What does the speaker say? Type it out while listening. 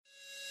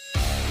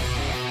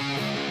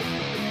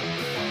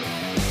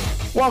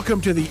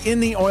Welcome to the In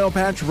the Oil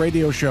Patch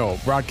radio show,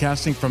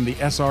 broadcasting from the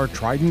SR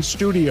Trident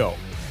studio.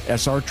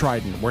 SR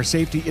Trident, where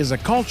safety is a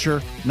culture,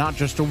 not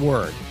just a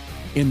word.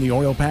 In the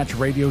Oil Patch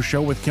radio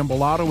show with Kim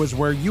Bellotto is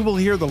where you will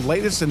hear the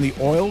latest in the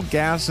oil,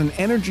 gas, and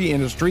energy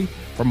industry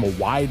from a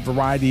wide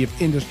variety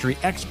of industry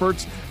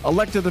experts,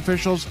 elected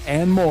officials,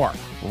 and more,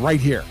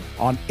 right here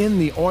on In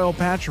the Oil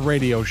Patch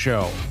radio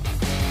show.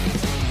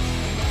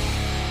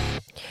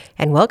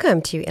 And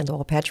welcome to In the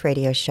Oil Patch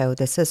Radio Show.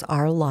 This is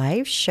our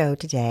live show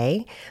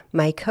today.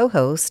 My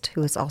co-host,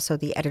 who is also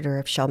the editor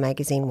of Shell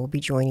Magazine, will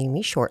be joining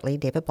me shortly,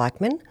 David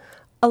Blackman,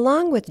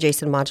 along with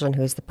Jason Modulin,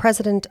 who is the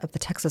president of the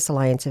Texas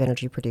Alliance of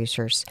Energy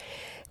Producers.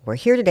 We're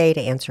here today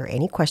to answer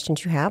any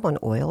questions you have on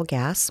oil,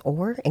 gas,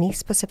 or any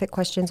specific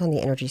questions on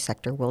the energy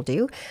sector will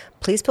do.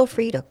 Please feel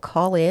free to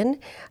call in.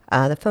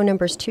 The phone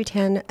number is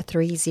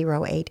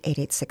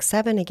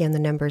 210-308-8867. Again, the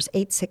number is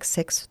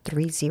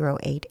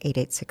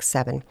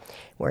 866-308-8867.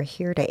 We're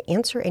here to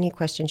answer any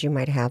questions you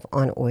might have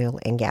on oil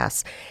and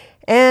gas,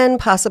 and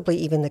possibly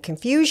even the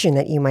confusion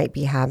that you might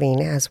be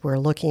having as we're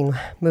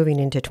moving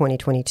into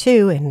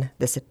 2022 and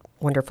this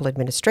wonderful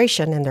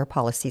administration and their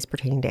policies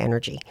pertaining to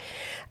energy.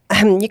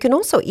 You can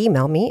also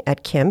email me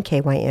at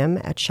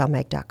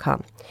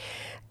KYM@shellmag.com.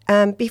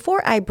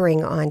 Before I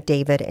bring on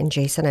David and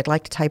Jason, I'd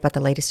like to tell you about the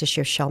latest issue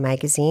of Shell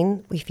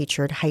Magazine. We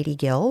featured Heidi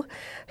Gill,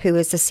 who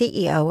is the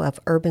CEO of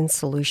Urban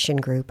Solution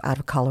Group out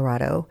of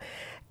Colorado.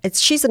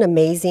 She's an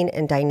amazing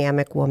and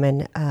dynamic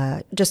woman,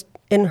 just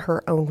in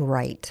her own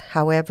right.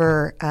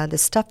 However, the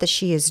stuff that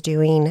she is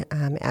doing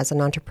as an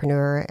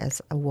entrepreneur,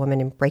 as a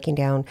woman, and breaking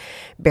down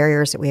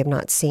barriers that we have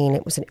not seen,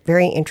 it was a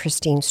very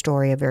interesting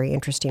story, a very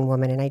interesting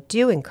woman. And I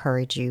do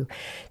encourage you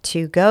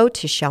to go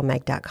to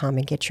shellmag.com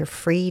and get your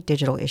free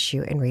digital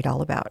issue and read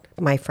all about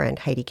my friend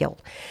Heidi Gill.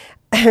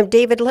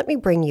 David, let me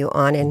bring you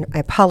on, and I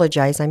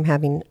apologize. I'm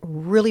having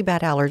really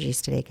bad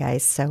allergies today,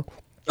 guys, so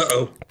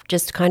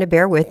just kind of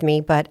bear with me.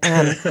 But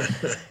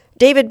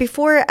David,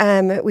 before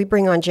we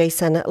bring on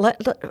Jason, let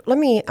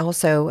me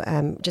also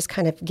just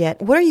kind of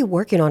what are you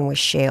working on with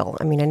Shale?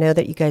 I mean, I know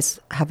that you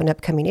guys have an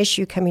upcoming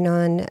issue coming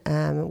on.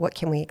 What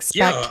can we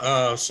expect?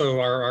 Yeah,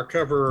 so our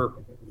cover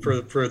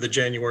for the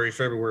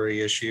January-February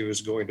issue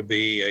is going to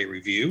be a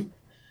review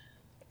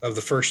of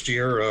the first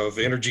year of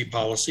energy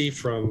policy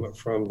from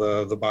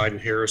the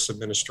Biden-Harris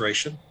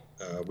administration.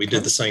 We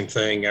did the same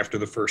thing after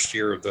the first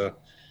year of the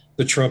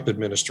Trump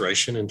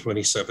administration in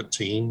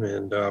 2017.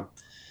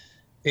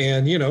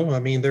 And, you know, I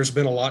mean, there's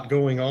been a lot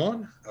going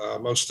on.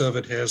 Most of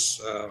it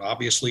has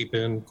obviously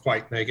been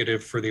quite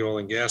negative for the oil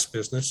and gas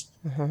business,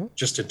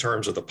 just in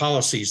terms of the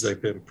policies they've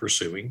been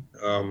pursuing.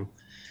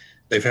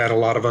 They've had a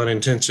lot of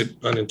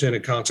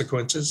unintended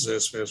consequences,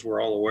 as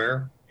we're all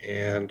aware.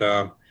 And,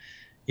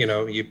 you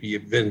know,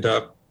 you've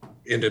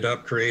ended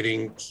up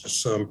creating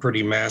some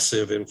pretty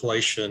massive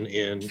inflation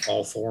in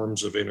all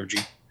forms of energy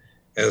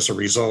as a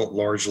result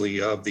largely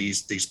of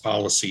these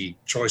policy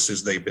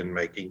choices they've been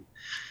making.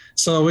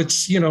 So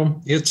it's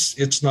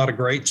not a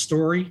great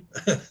story.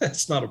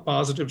 It's not a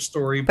positive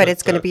story. But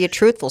it's going to be a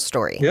truthful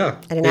story. Yeah,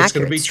 and an it's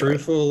going to be story.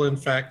 Truthful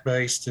and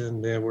fact-based,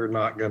 and we're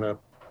not going to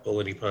pull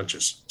any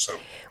punches. So,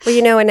 well,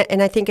 you know,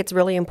 and I think it's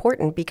really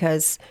important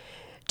because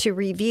to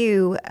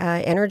review,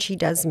 energy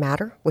does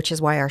matter, which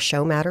is why our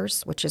show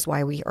matters, which is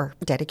why we are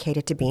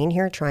dedicated to being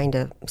here, trying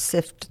to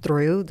sift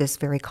through this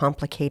very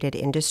complicated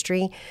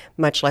industry,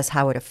 much less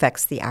how it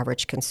affects the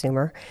average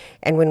consumer.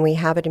 And when we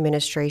have an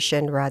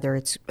administration, rather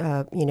it's,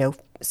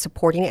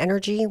 supporting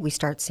energy, we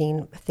start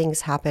seeing things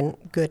happen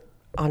good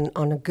on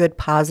a good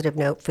positive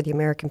note for the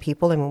American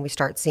people. And when we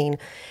start seeing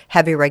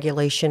heavy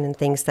regulation and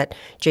things that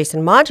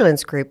Jason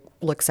Modulin's group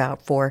looks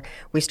out for,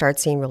 we start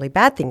seeing really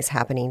bad things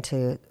happening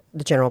to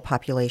the general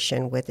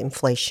population with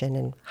inflation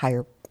and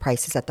higher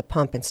prices at the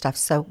pump and stuff.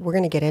 So we're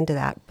going to get into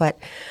that. But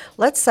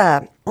let's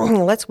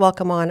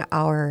welcome on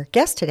our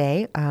guest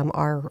today,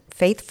 our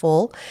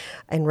faithful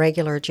and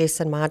regular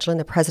Jason Modulin,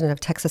 the president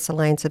of Texas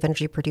Alliance of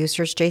Energy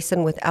Producers.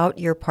 Jason, without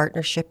your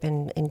partnership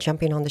in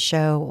jumping on the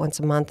show once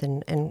a month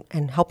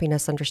and helping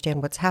us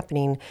understand what's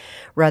happening,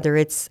 whether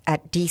it's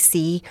at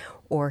D.C.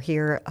 or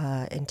here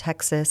in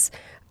Texas,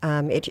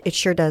 it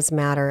sure does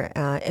matter.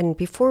 And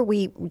before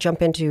we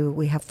jump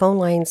we have phone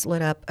lines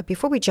lit up.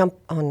 Before we jump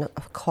on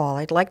a call,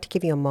 I'd like to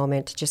give you a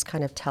moment to just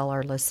kind of tell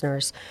our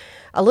listeners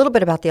a little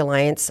bit about the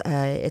Alliance.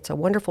 It's a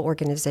wonderful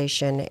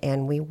organization,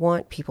 and we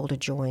want people to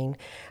join.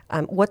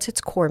 What's its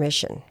core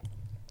mission?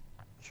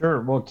 Sure.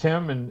 Well,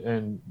 Kim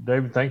and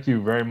David, thank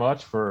you very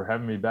much for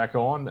having me back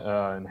on,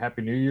 and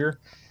Happy New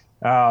Year.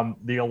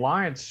 The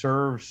Alliance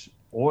serves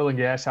oil and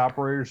gas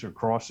operators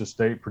across the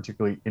state,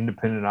 particularly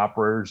independent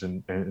operators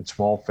and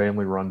small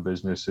family-run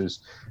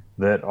businesses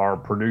that are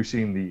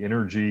producing the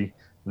energy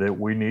that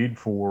we need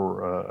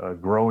for a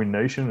growing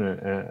nation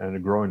and a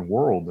growing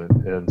world.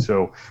 And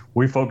so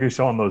we focus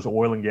on those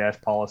oil and gas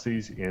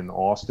policies in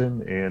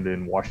Austin and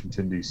in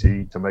Washington,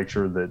 D.C. to make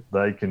sure that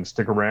they can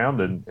stick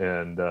around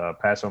and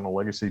pass on a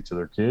legacy to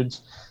their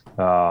kids,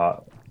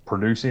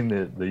 producing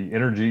the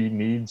energy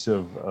needs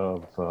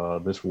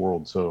of this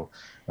world. So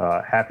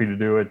happy to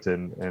do it,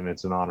 and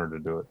it's an honor to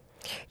do it.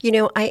 You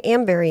know, I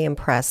am very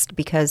impressed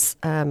because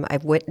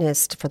I've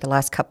witnessed for the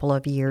last couple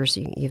of years,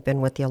 you've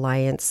been with the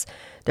Alliance,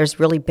 there's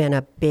really been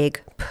a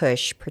big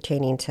push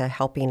pertaining to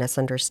helping us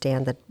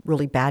understand the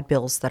really bad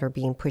bills that are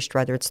being pushed,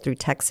 whether it's through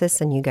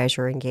Texas and you guys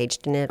are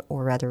engaged in it,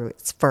 or whether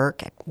it's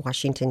FERC at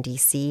Washington,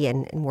 D.C.,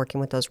 and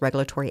working with those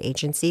regulatory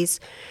agencies,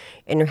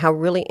 and how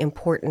really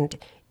important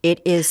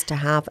it is to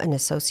have an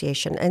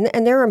association.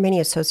 And there are many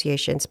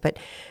associations, but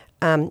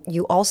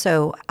you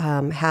also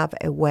have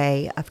a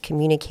way of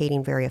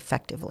communicating very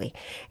effectively.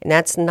 And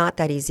that's not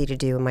that easy to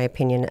do, in my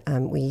opinion.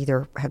 We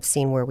either have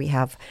seen where we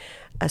have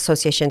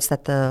associations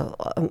that the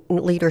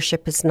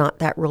leadership is not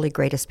that really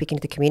great at speaking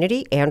to the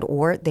community, and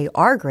or they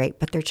are great,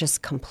 but they're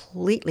just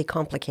completely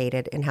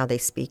complicated in how they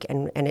speak.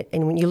 And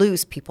when you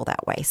lose people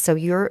that way. So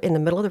you're in the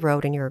middle of the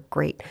road, and you're a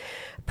great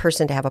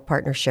person to have a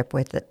partnership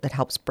with that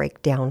helps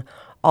break down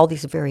all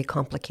these very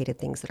complicated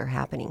things that are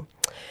happening.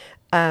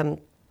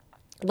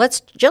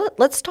 Let's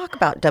talk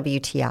about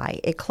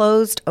WTI. It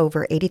closed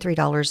over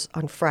 $83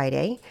 on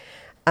Friday,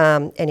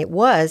 and it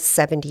was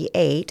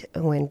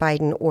 $78 when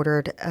Biden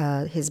ordered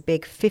his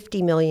big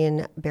 50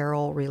 million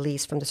barrel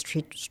release from the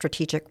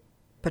Strategic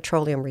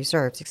Petroleum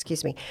Reserves.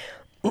 Excuse me.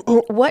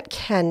 What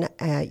can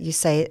you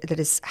say that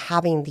is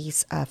having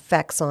these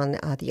effects on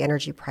the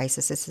energy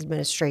prices, this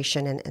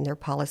administration and their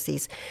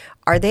policies?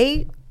 Are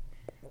they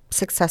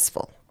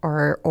successful,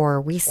 or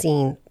are we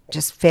seeing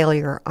just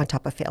failure on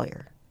top of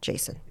failure,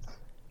 Jason?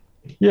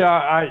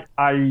 Yeah,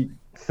 I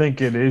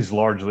think it is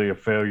largely a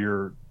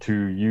failure to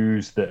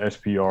use the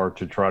SPR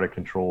to try to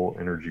control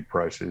energy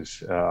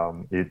prices.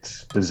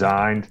 It's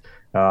designed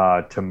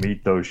to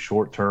meet those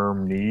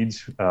short-term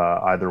needs,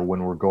 either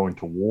when we're going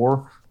to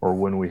war or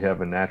when we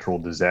have a natural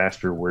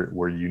disaster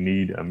where you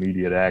need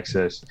immediate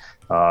access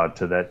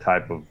to that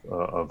type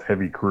of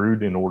heavy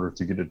crude in order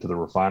to get it to the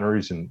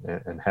refineries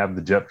and have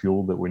the jet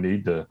fuel that we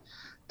need to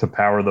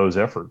power those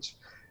efforts.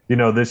 You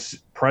know, this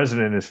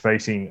president is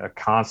facing a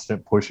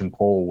constant push and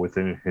pull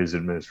within his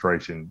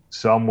administration,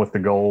 some with the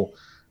goal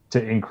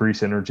to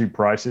increase energy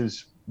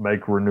prices,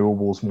 make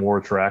renewables more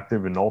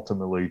attractive, and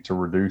ultimately to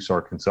reduce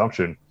our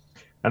consumption.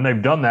 And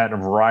they've done that in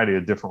a variety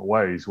of different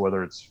ways,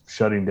 whether it's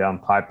shutting down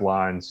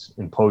pipelines,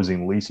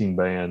 imposing leasing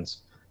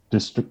bans,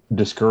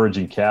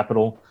 discouraging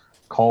capital,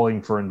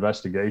 calling for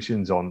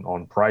investigations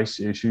on price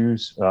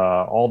issues,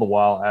 all the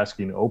while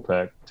asking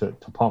OPEC to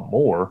pump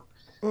more.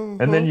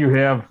 Mm-hmm. And then you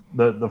have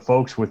the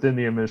folks within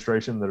the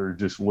administration that are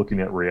just looking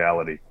at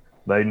reality.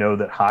 They know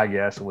that high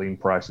gasoline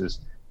prices,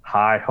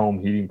 high home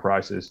heating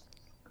prices,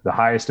 the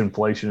highest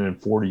inflation in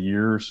 40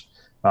 years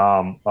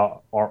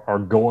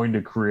are going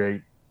to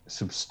create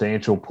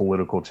substantial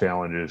political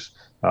challenges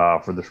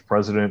for this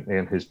president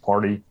and his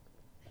party.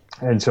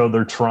 And so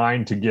they're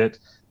trying to get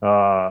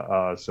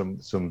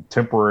some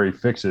temporary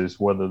fixes,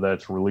 whether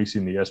that's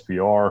releasing the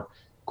SPR,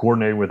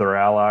 coordinating with our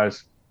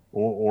allies,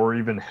 or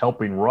even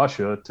helping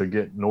Russia to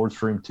get Nord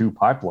Stream 2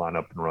 pipeline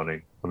up and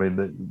running. I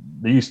mean,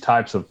 these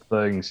types of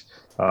things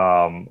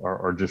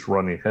are just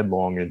running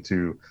headlong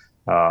into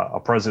a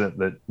president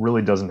that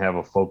really doesn't have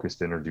a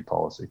focused energy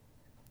policy.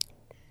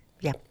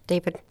 Yeah.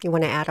 David, you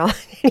want to add on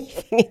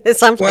anything?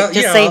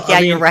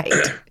 You're right.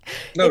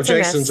 No, it's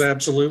Jason's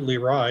absolutely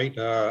right.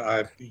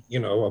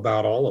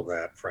 About all of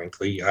that,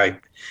 frankly.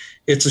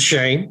 It's a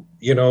shame.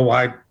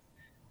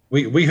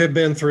 We have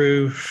been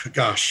through,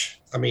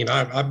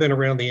 I've been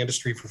around the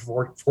industry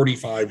for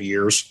 45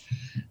 years.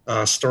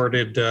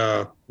 Started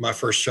my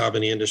first job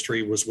in the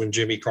industry was when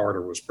Jimmy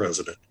Carter was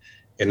president,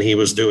 and he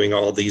was doing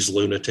all these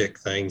lunatic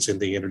things in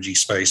the energy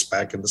space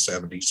back in the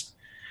 70s.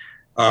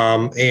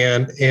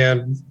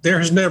 And there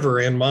has never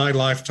in my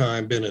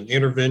lifetime been an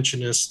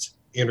interventionist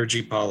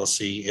energy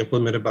policy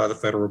implemented by the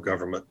federal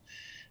government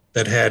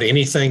that had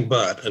anything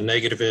but a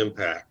negative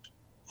impact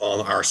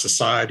on our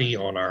society,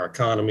 on our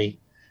economy,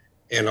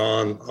 and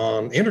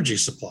on energy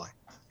supply.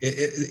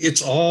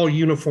 It's all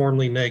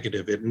uniformly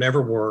negative. It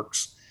never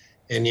works.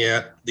 And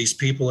yet these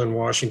people in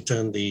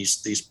Washington,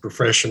 these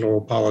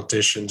professional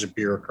politicians and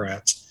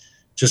bureaucrats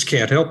just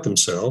can't help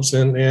themselves.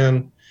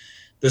 And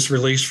this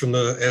release from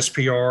the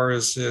SPR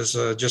is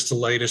just the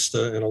latest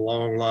in a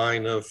long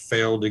line of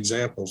failed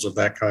examples of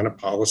that kind of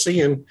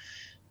policy. And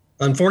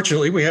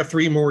unfortunately, we have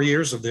 3 more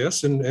years of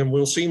this, and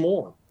we'll see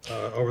more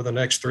over the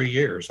next 3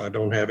 years. I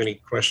don't have any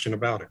question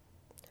about it.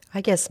 I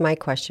guess my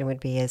question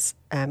would be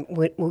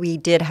we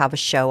did have a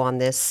show on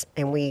this,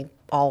 and we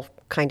all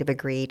kind of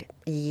agreed,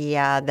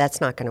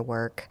 that's not going to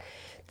work.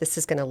 This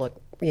is going to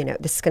look,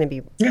 this is going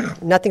to be,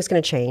 nothing's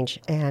going to change.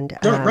 And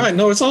right.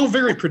 No, it's all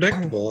very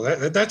predictable.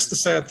 That's the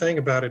sad thing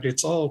about it.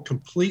 It's all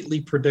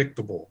completely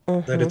predictable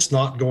that it's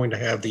not going to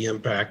have the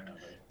impact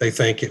they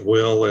think it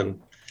will,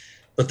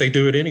 but they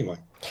do it anyway.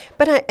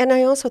 But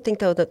I also think,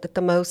 though, that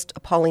the most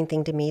appalling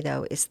thing to me,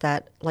 though, is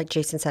that, like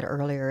Jason said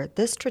earlier,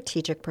 this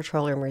Strategic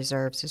Petroleum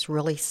Reserves is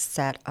really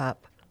set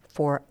up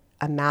for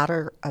a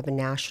matter of a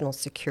national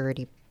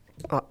security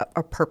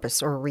a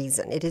purpose or a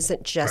reason. It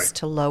isn't just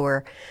to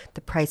lower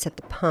the price at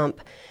the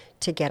pump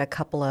to get a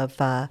couple of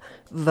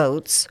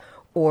votes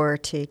or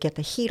to get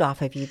the heat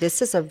off of you.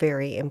 This is a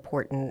very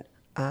important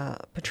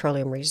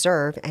petroleum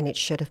reserve, and it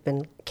should have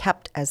been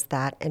kept as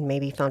that, and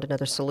maybe found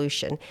another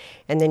solution.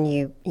 And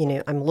then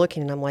I'm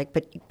looking and I'm like,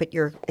 but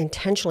you're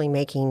intentionally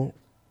making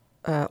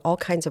all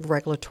kinds of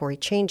regulatory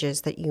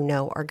changes that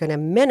are going to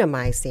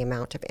minimize the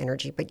amount of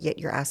energy, but yet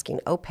you're asking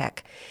OPEC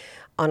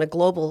on a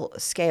global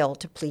scale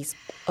to please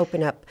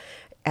open up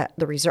at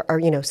the reserve,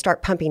 or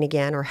start pumping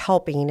again or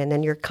helping, and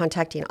then you're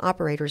contacting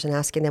operators and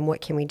asking them,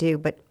 what can we do?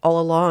 But all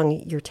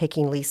along, you're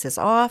taking leases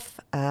off,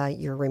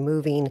 you're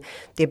removing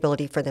the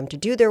ability for them to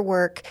do their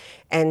work,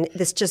 and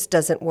this just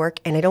doesn't work.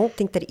 And I don't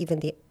think that even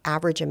the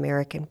average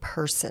American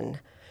person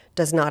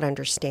does not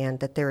understand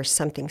that there is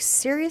something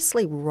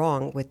seriously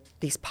wrong with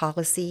these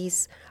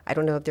policies. I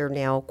don't know if they're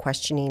now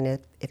questioning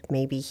if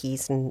maybe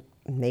he's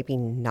maybe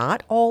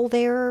not all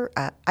there.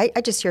 I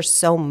just hear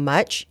so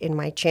much in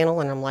my channel,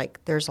 and I'm like,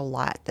 there's a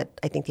lot that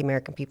I think the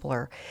American people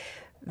are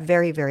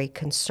very, very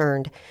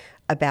concerned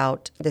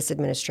about this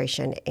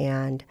administration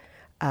and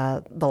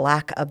the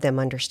lack of them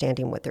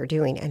understanding what they're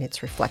doing, and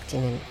it's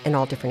reflecting in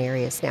all different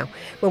areas now.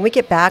 When we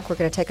get back, we're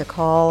going to take a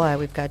call.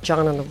 We've got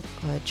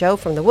Joe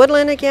from the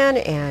Woodland again,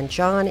 and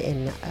John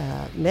in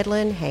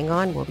Midland. Hang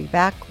on, we'll be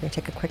back. We're going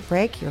to take a quick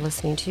break. You're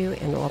listening to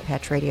an Oil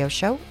Patch Radio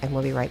Show, and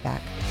we'll be right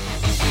back.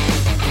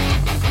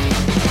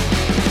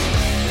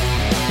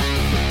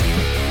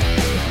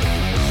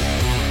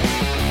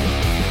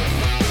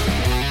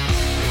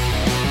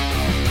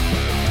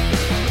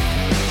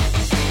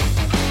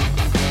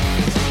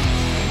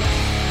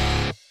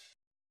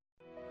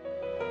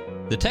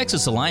 The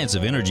Texas Alliance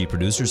of Energy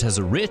Producers has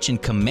a rich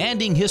and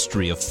commanding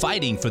history of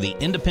fighting for the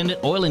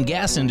independent oil and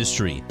gas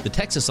industry. The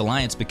Texas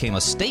Alliance became a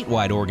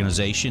statewide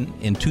organization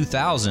in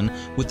 2000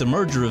 with the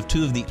merger of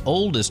two of the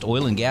oldest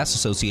oil and gas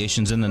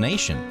associations in the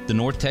nation, the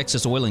North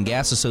Texas Oil and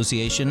Gas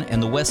Association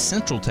and the West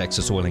Central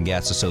Texas Oil and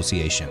Gas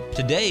Association.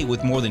 Today,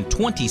 with more than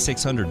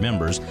 2,600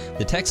 members,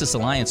 the Texas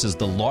Alliance is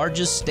the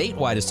largest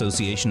statewide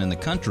association in the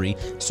country,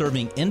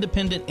 serving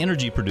independent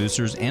energy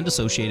producers and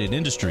associated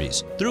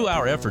industries. Through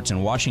our efforts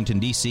in Washington,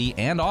 D.C.,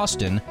 and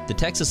Austin, the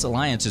Texas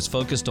Alliance is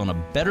focused on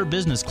a better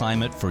business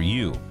climate for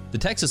you. The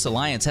Texas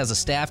Alliance has a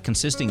staff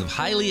consisting of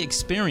highly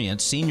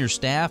experienced senior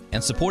staff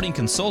and supporting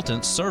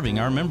consultants serving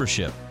our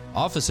membership.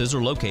 Offices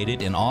are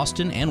located in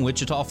Austin and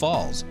Wichita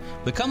Falls.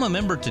 Become a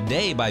member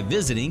today by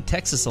visiting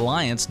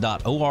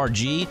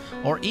texasalliance.org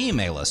or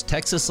email us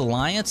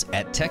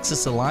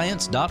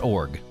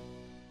texasalliance@texasalliance.org.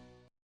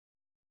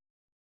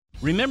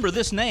 Remember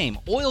this name,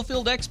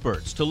 Oilfield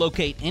Experts, to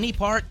locate any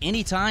part,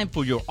 anytime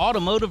for your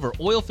automotive or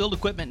oilfield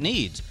equipment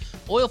needs.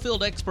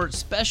 Oilfield Experts'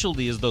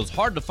 specialty is those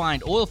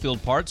hard-to-find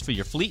oilfield parts for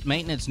your fleet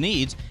maintenance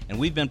needs, and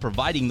we've been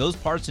providing those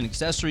parts and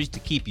accessories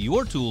to keep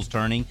your tools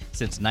turning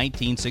since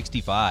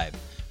 1965.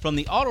 From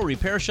the auto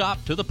repair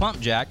shop to the pump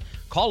jack,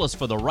 call us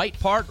for the right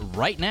part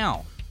right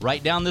now.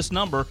 Write down this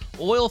number,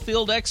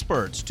 Oilfield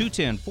Experts,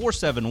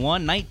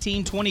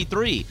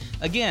 210-471-1923.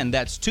 Again,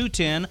 that's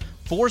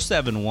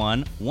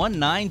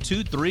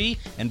 210-471-1923,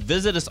 and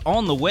visit us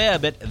on the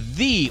web at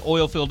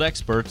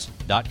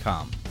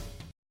theoilfieldexperts.com.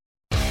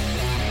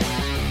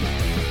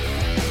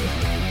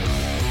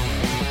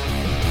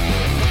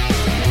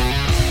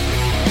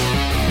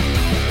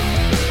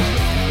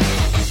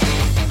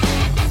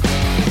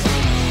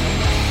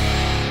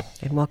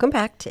 And welcome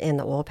back to In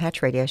the Oil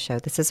Patch Radio Show.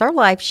 This is our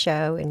live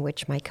show in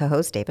which my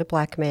co-host David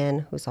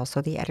Blackman, who's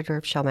also the editor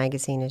of Shell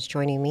Magazine, is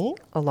joining me,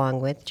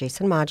 along with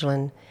Jason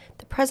Modulin,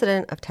 the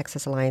president of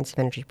Texas Alliance of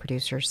Energy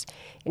Producers.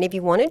 And if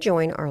you want to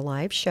join our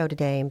live show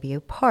today and be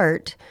a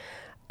part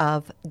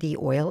of the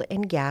oil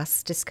and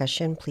gas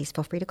discussion, please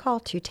feel free to call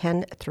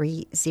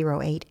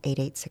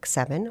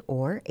 210-308-8867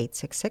 or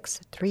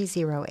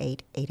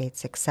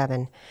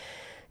 866-308-8867.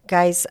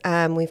 Guys,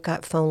 we've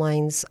got phone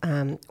lines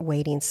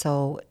waiting,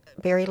 so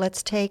Barry,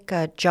 let's take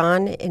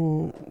John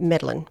in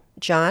Midland.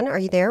 John, are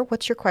you there?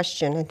 What's your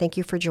question? And thank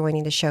you for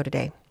joining the show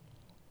today.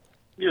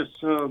 Yes,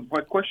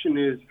 my question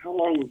is, how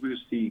long will we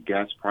see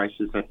gas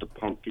prices at the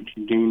pump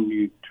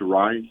continue to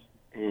rise?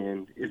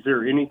 And is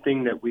there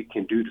anything that we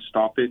can do to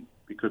stop it?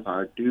 Because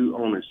I do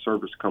own a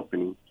service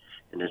company,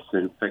 and it's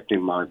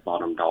affecting my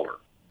bottom dollar.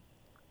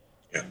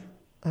 Yeah.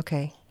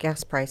 Okay,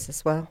 gas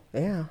prices. Well,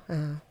 yeah.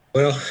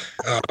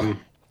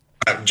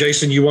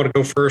 Jason, you want to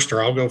go first,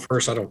 or I'll go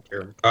first? I don't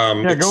care.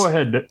 Go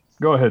ahead.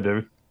 Go ahead,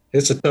 David.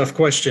 It's a tough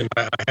question.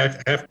 I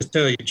have to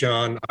tell you,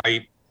 John,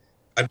 I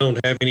don't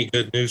have any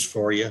good news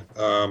for you.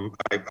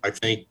 I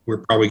think we're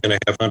probably going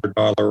to have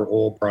 $100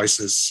 oil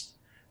prices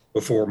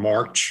before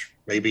March,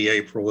 maybe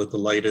April at the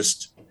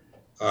latest.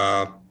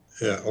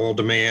 Oil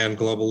demand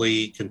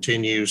globally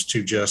continues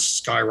to just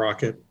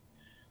skyrocket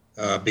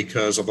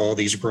because of all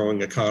these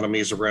growing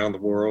economies around the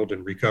world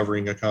and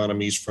recovering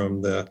economies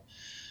from the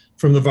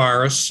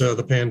virus,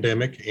 the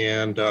pandemic,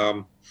 and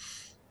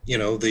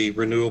the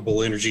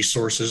renewable energy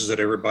sources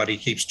that everybody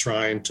keeps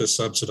trying to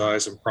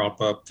subsidize and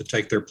prop up to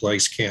take their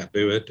place can't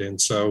do it.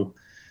 And so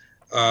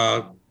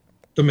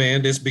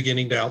demand is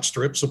beginning to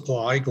outstrip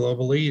supply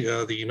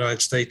globally. The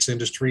United States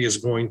industry is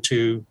going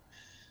to,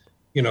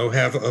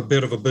 have a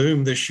bit of a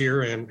boom this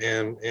year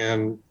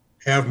and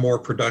have more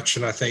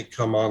production, I think,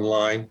 come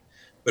online.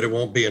 but it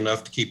won't be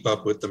enough to keep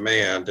up with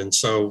demand. And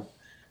so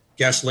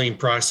gasoline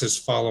prices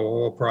follow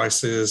oil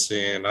prices,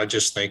 and I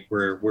just think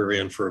we're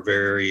in for a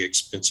very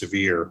expensive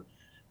year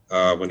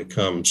when it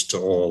comes to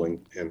oil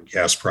and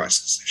gas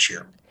prices this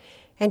year.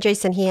 And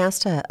Jason, he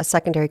asked a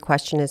secondary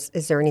question,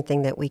 is there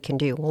anything that we can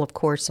do? Well, of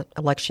course,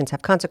 elections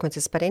have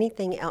consequences, but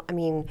anything else, I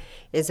mean,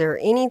 is there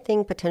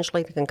anything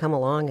potentially that can come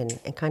along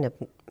and kind of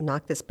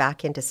knock this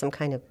back into some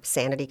kind of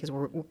sanity? Because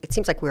it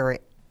seems like we're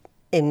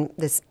in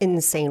this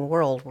insane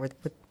world where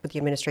the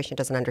administration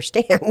doesn't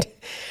understand.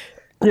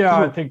 Yeah,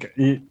 I think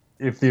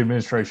if the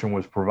administration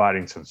was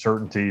providing some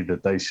certainty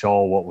that they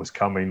saw what was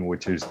coming,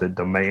 which is that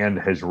demand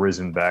has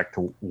risen back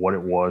to what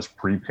it was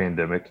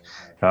pre-pandemic.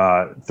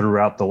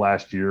 Throughout the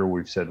last year,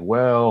 we've said,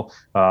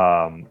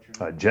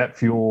 jet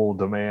fuel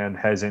demand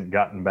hasn't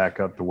gotten back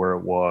up to where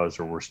it was,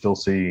 or we're still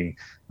seeing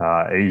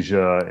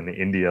Asia and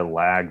India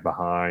lag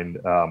behind.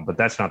 But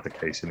that's not the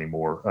case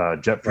anymore.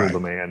 Jet fuel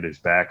demand is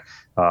back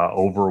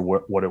over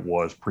what it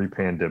was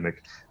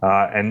pre-pandemic.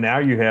 And now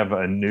you have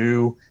a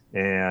new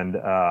and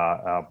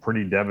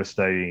pretty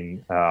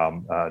devastating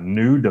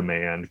new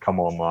demand come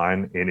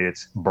online, and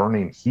it's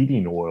burning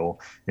heating oil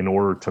in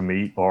order to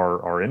meet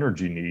our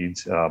energy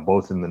needs,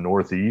 both in the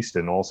Northeast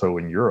and also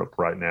in Europe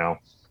right now,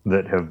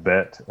 that have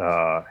bet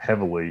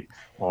heavily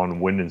on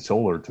wind and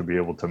solar to be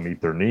able to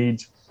meet their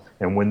needs.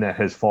 And when that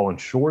has fallen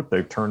short,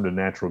 they've turned to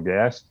natural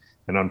gas.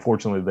 And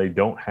unfortunately, they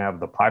don't have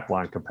the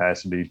pipeline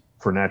capacity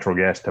for natural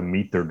gas to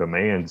meet their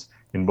demands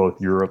in both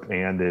Europe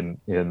and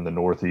in the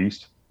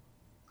Northeast.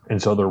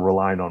 And so they're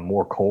relying on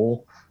more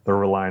coal. They're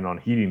relying on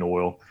heating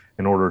oil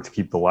in order to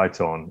keep the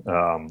lights on.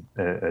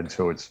 And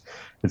so it's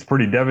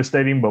pretty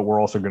devastating, but we're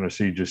also going to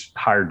see just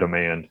higher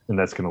demand, and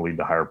that's going to lead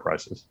to higher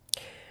prices.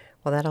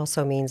 Well, that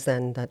also means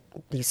then that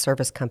these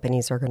service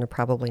companies are going to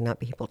probably not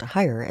be able to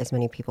hire as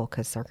many people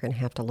because they're going to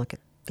have to look at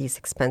these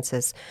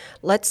expenses.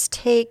 Let's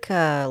take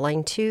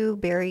line 2,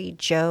 Barry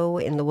Joe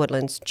in the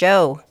Woodlands.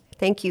 Joe,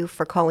 thank you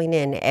for calling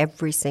in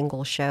every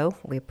single show.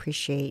 We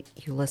appreciate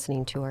you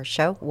listening to our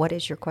show. What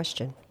is your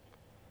question?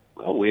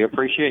 Well, we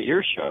appreciate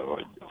your show.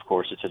 Of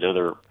course, it's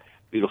another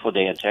beautiful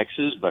day in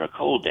Texas, but a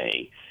cold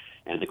day.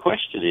 And the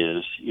question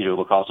is,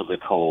 because of the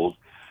cold,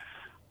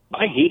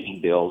 my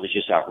heating bill is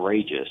just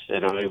outrageous.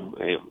 And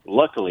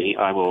luckily,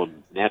 I'm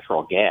on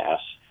natural gas.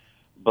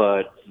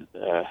 But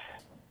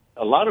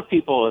a lot of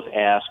people have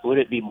asked, would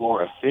it be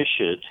more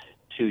efficient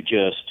to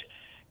just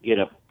get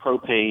a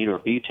propane or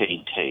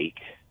butane tank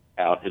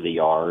out in the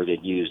yard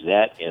and use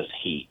that as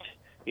heat?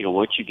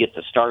 Once you get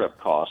the startup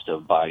cost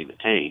of buying the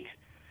tank,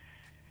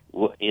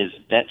 is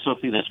that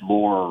something that's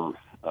more,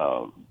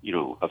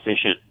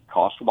 efficient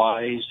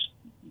cost-wise,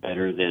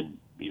 better than,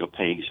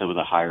 paying some of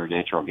the higher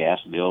natural gas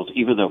bills,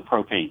 even though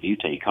propane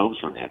butane comes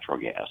from natural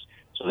gas?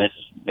 So that's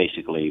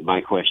basically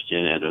my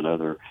question, and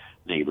another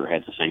neighbor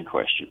had the same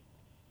question.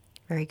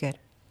 Very good.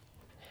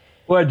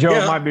 Well, Joe,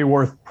 it might be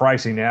worth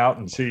pricing out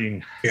and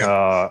seeing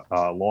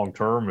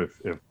long-term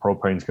if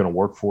propane's going to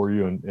work for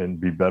you and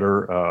be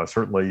better.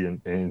 Certainly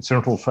in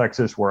Central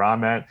Texas, where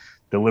I'm at,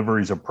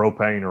 deliveries of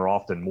propane are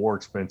often more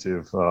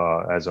expensive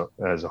as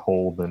a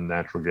whole than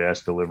natural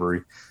gas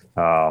delivery.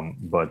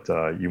 But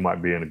you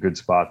might be in a good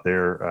spot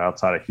there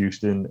outside of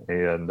Houston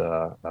and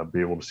be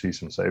able to see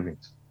some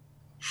savings.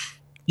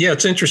 Yeah,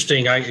 it's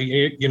interesting.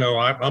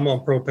 I'm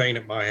on propane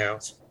at my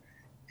house,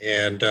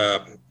 and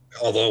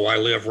although I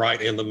live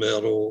right in the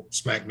middle,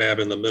 smack dab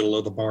in the middle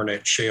of the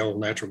Barnett Shale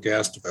natural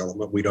gas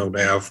development, we don't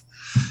have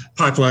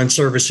pipeline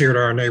service here to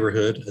our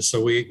neighborhood.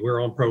 So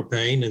we're on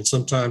propane, and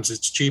sometimes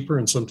it's cheaper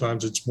and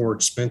sometimes it's more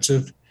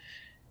expensive.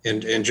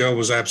 And Joe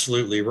was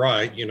absolutely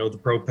right. The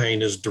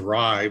propane is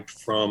derived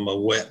from a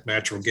wet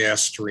natural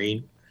gas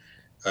stream.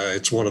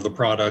 It's one of the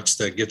products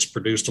that gets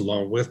produced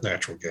along with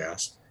natural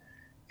gas.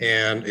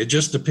 And it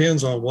just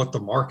depends on what the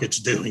market's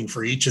doing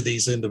for each of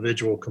these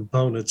individual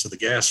components of the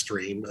gas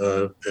stream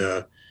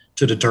to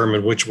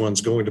determine which one's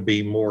going to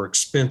be more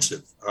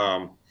expensive.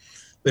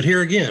 But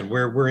here again,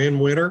 we're in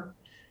winter.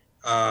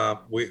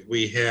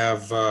 We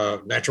have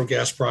natural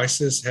gas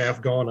prices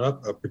have gone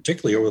up,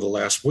 particularly over the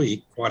last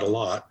week, quite a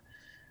lot.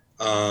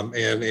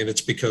 And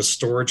it's because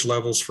storage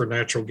levels for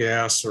natural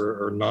gas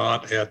are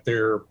not at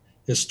their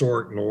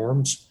historic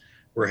norms.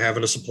 We're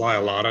having to supply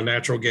a lot of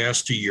natural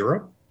gas to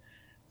Europe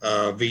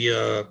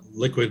via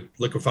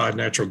liquefied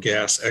natural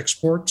gas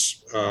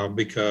exports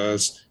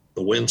because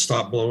the wind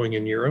stopped blowing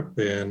in Europe,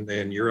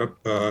 and Europe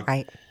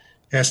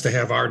has to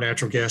have our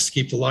natural gas to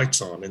keep the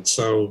lights on. And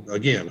so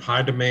again,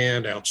 high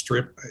demand,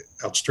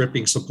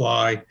 outstripping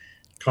supply,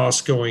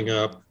 costs going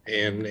up,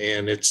 and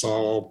it's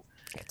all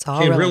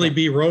can really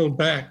be rolled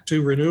back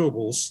to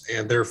renewables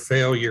and their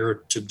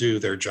failure to do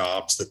their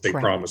jobs that they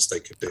promised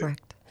they could do.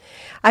 Correct.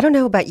 I don't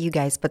know about you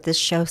guys, but this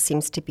show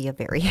seems to be a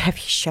very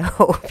heavy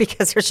show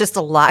because there's just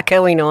a lot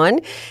going on,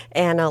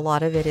 and a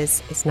lot of it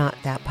is not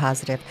that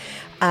positive.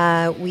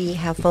 We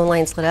have phone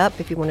lines lit up.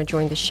 If you want to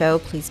join the show,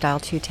 please dial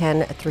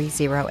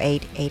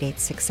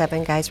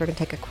 210-308-8867. Guys, we're going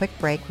to take a quick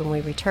break. When we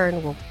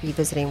return, we'll be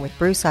visiting with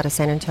Bruce out of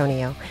San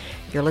Antonio.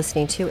 You're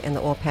listening to In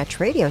the Oil Patch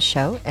Radio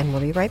Show, and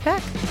we'll be right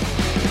back.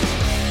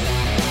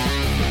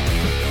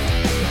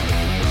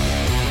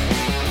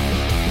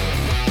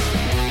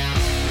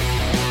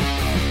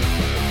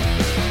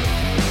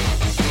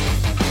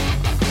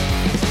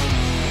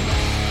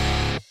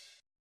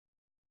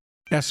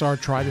 SR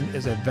Trident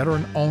is a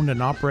veteran-owned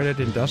and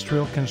operated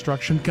industrial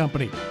construction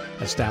company.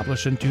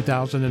 Established in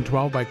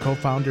 2012 by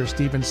co-founders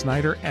Steven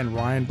Snyder and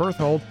Ryan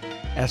Berthold,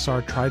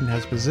 SR Trident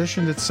has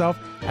positioned itself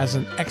as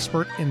an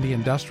expert in the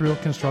industrial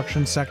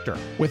construction sector.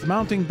 With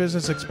mounting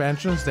business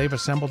expansions, they've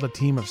assembled a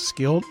team of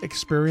skilled,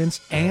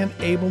 experienced, and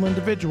able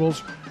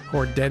individuals who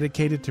are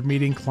dedicated to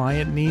meeting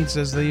client needs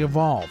as they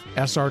evolve.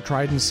 SR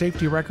Trident's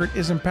safety record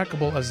is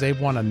impeccable as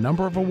they've won a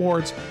number of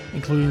awards,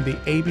 including the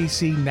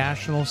ABC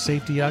National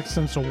Safety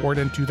Excellence Award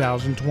in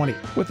 2020.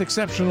 With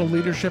exceptional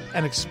leadership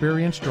and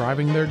experience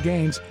driving their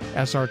gains,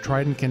 SR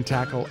Trident can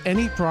tackle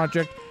any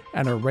project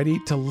and are ready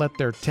to let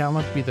their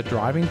talent be the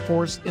driving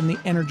force in the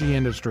energy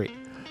industry.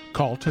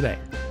 Call today,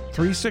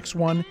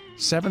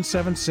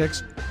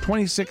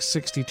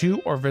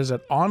 361-776-2662, or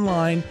visit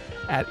online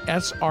at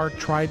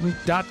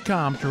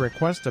srtrident.com to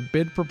request a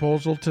bid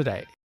proposal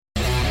today.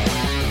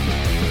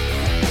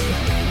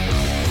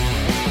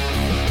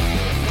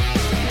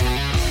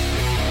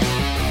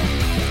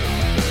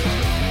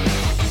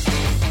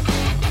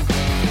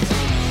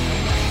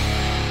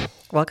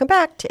 Welcome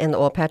back to In the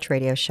Oil Patch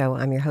Radio Show.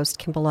 I'm your host,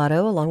 Kim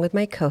Bellotto, along with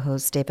my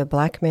co-host, David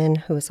Blackman,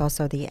 who is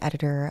also the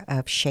editor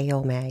of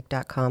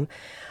shalemag.com,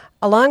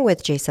 along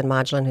with Jason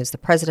Modulin, who's the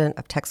president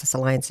of Texas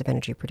Alliance of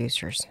Energy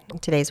Producers.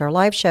 Today's our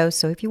live show,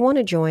 so if you want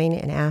to join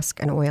and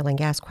ask an oil and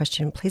gas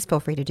question, please feel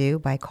free to do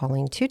by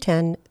calling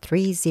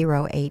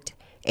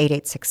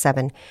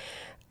 210-308-8867.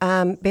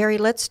 Barry,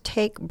 let's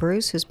take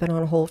Bruce, who's been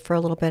on hold for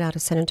a little bit out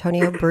of San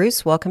Antonio.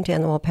 Bruce, welcome to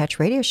In the Oil Patch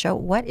Radio Show.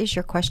 What is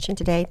your question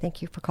today?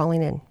 Thank you for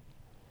calling in.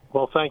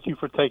 Well, thank you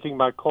for taking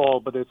my call,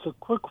 but it's a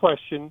quick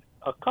question.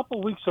 A couple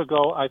of weeks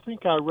ago, I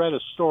think I read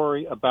a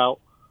story about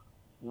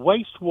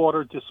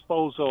wastewater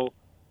disposal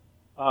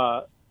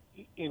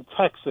in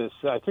Texas,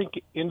 I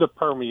think in the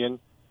Permian,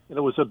 and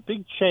it was a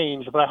big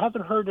change, but I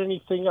haven't heard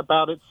anything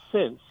about it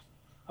since.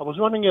 I was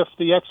wondering if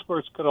the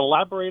experts could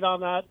elaborate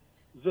on that.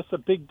 Is this a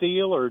big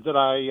deal, or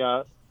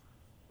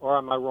or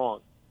am I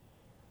wrong?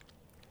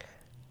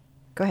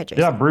 Go ahead,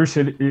 Jason. Yeah, Bruce,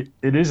 it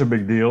is a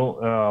big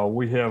deal.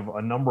 We have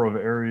a number of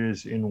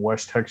areas in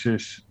West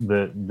Texas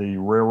that the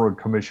Railroad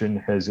Commission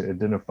has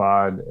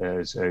identified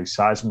as a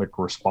seismic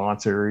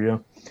response area.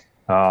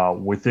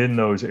 Within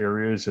those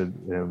areas,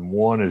 and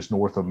one is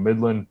north of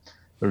Midland,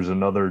 there's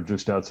another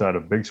just outside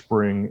of Big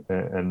Spring,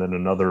 and then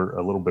another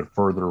a little bit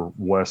further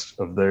west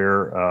of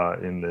there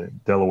in the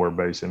Delaware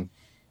Basin,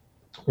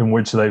 in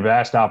which they've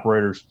asked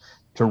operators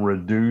to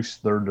reduce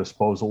their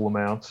disposal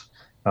amounts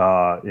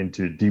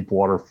into deep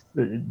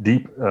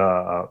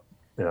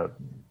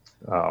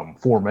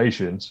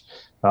formations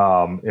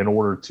in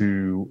order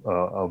to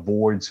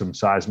avoid some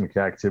seismic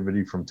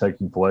activity from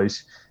taking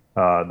place.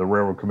 The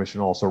Railroad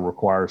Commission also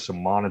requires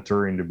some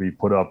monitoring to be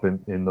put up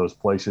in those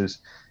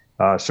places.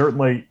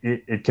 Certainly,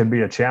 it can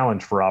be a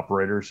challenge for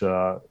operators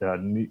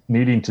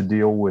needing to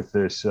deal with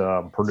this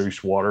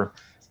produced water,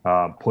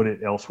 put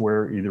it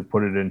elsewhere, either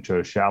put it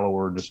into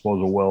shallower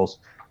disposal wells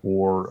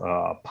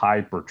or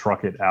pipe or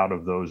truck it out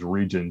of those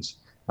regions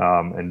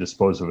and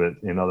dispose of it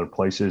in other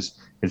places.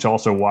 It's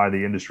also why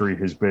the industry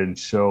has been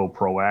so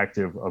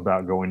proactive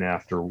about going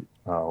after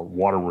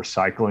water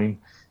recycling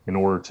in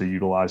order to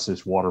utilize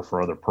this water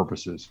for other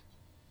purposes.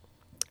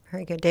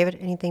 Very good. David,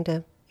 anything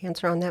to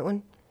answer on that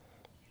one?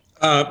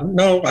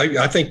 No,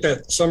 I think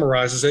that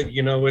summarizes it.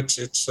 You know,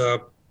 it's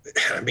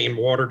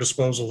water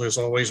disposal has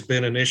always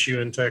been an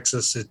issue in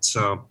Texas.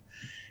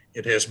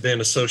 It has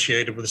been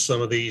associated with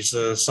some of these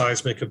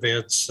seismic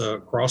events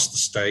across the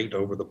state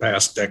over the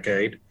past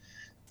decade.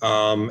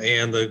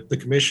 And the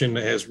commission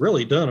has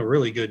really done a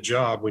really good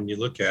job when you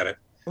look at it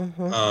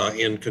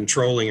in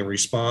controlling and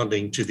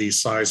responding to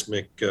these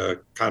seismic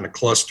kind of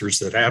clusters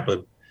that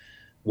happen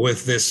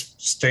with this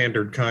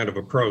standard kind of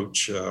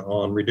approach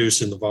on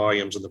reducing the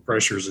volumes and the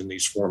pressures in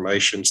these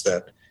formations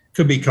that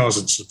could be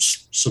causing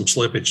some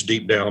slippage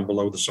deep down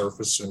below the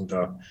surface. And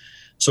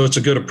so it's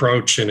a good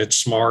approach, and it's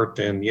smart,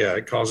 and yeah,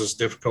 it causes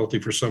difficulty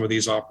for some of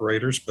these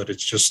operators, but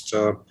it's just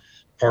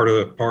part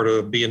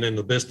of being in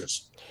the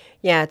business.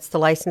 Yeah, it's the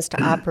license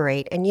to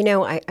operate. And, you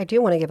know, I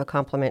do want to give a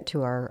compliment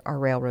to our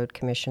Railroad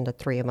Commission, the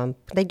three of them.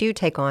 They do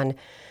take on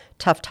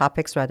tough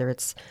topics, whether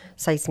it's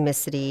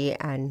seismicity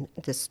and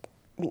this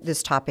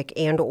topic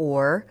and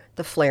or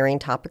the flaring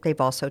topic. They've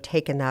also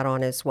taken that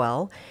on as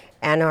well,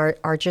 and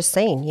are just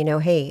saying, you know,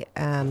 hey,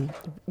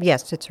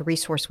 yes, it's a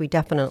resource we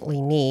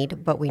definitely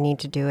need, but we need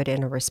to do it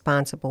in a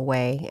responsible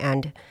way.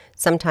 And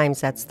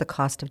sometimes that's the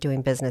cost of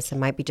doing business. It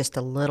might be just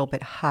a little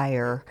bit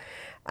higher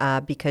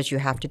because you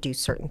have to do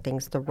certain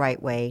things the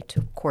right way to,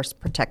 of course,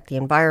 protect the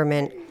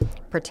environment,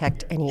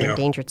 protect any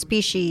endangered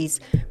species,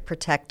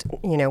 protect,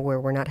 you know, where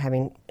we're not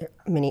having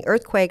many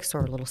earthquakes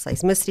or little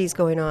seismicities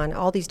going on,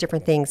 all these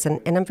different things. And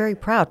I'm very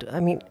proud. I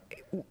mean,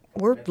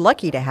 we're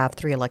lucky to have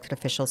three elected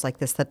officials like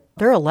this, that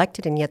they're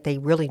elected and yet they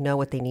really know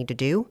what they need to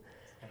do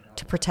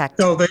to protect.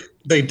 No,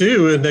 they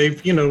do. And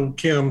they've, you know,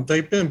 Kim,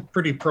 they've been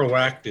pretty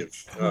proactive.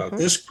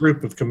 This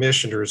group of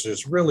commissioners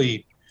is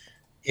really,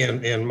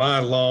 in my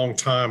long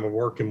time of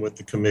working with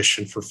the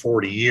commission for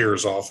 40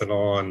 years off and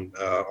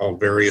on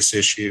various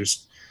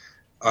issues,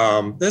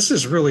 This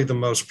is really the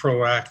most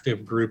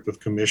proactive group of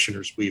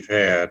commissioners we've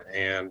had.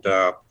 And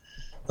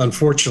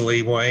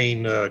unfortunately,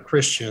 Wayne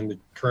Christian, the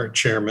current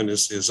chairman,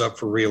 is up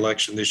for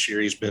re-election this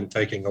year. He's been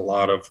taking a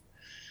lot of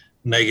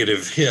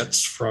negative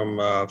hits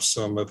from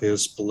some of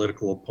his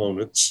political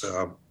opponents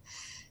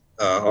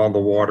on the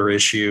water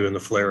issue and the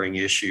flaring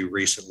issue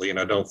recently. And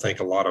I don't think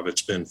a lot of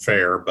it's been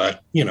fair,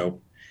 but,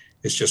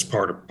 it's just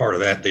part of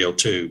that deal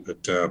too.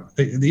 But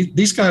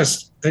these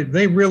guys,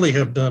 they really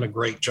have done a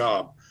great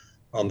job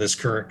on this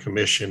current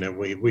commission, and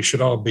we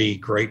should all be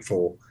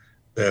grateful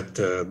that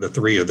the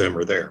three of them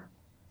are there.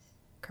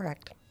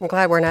 Correct. I'm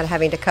glad we're not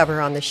having to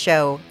cover on the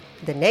show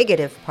the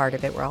negative part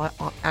of it. We're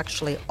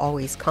actually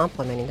always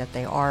complimenting that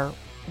they are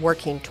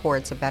working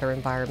towards a better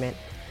environment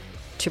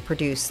to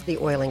produce the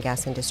oil and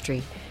gas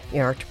industry,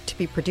 to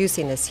be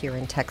producing this here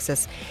in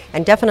Texas,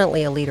 and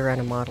definitely a leader and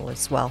a model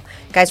as well.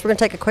 Guys, we're going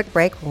to take a quick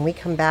break. When we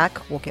come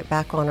back, we'll get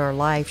back on our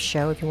live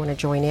show. If you want to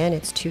join in,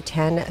 it's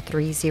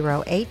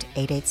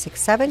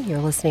 210-308-8867. You're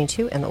listening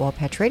to In the Oil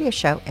Patch Radio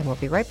Show, and we'll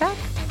be right back.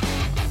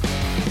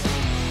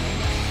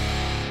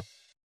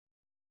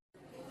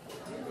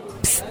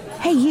 Psst.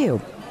 Hey,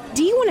 you.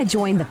 Do you want to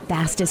join the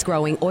fastest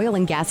growing oil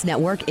and gas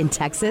network in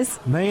Texas?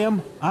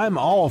 Ma'am, I'm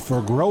all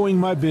for growing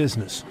my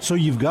business, so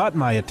you've got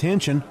my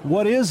attention.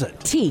 What is it?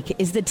 TEAC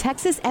is the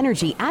Texas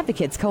Energy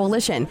Advocates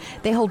Coalition.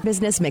 They hold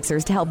business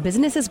mixers to help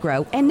businesses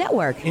grow and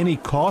network. Any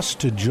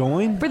cost to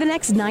join? For the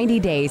next 90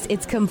 days,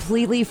 it's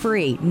completely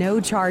free, no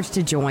charge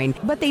to join.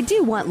 But they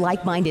do want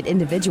like-minded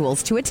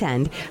individuals to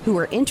attend who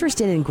are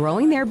interested in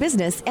growing their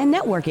business and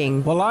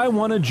networking. Well, I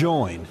want to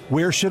join.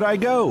 Where should I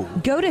go?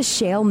 Go to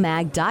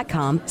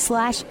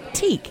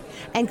shalemag.com/TEAC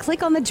and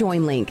click on the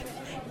join link.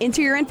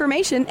 Enter your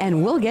information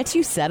and we'll get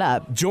you set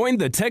up. Join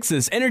the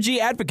Texas Energy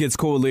Advocates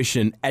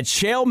Coalition at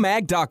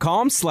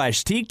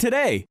shalemag.com/TEAC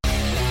today.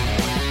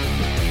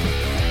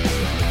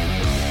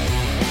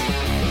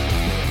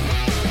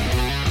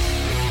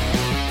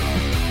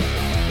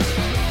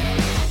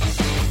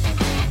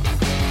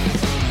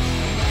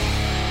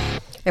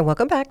 And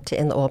welcome back to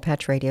In the Oil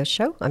Patch Radio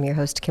Show. I'm your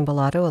host, Kim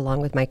Bellotto, along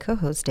with my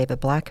co-host,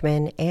 David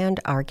Blackman. And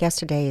our guest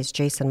today is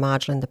Jason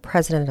Modglin, the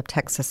president of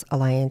Texas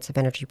Alliance of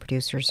Energy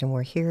Producers. And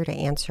we're here to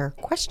answer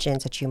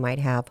questions that you might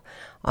have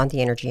on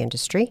the energy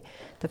industry.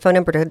 The phone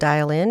number to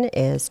dial in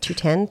is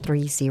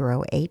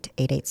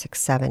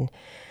 210-308-8867.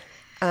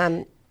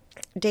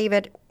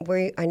 David,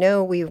 I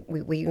know we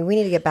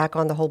need to get back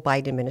on the whole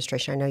Biden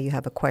administration. I know you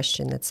have a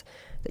question that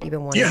you've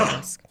been wanting to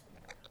ask.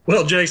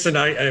 Well, Jason,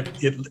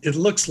 it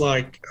looks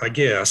like, I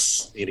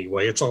guess,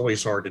 anyway, it's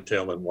always hard to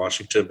tell in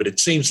Washington, but it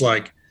seems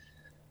like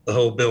the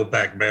whole Build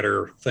Back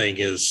Better thing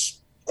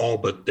is all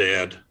but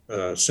dead.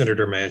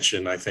 Senator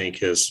Manchin, I think,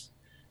 has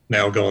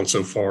now gone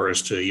so far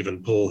as to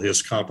even pull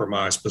his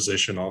compromise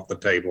position off the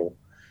table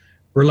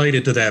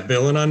related to that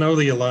bill. And I know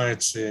the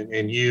Alliance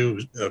and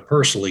you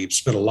personally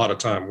spent a lot of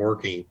time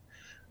working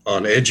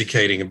on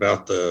educating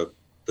about the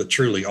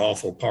truly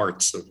awful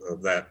parts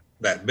of that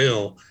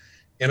bill.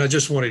 And I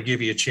just wanted to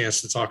give you a chance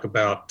to talk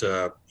about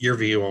your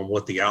view on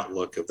what the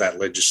outlook of that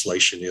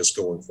legislation is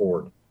going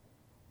forward.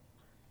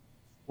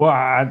 Well,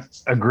 I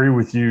agree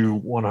with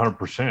you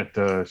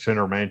 100%.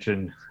 Senator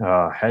Manchin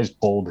has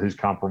pulled his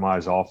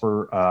compromise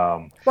offer.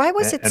 Why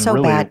was it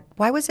so bad?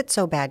 Why was it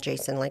so bad,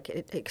 Jason?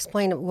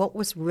 Explain what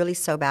was really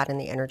so bad in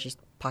the energy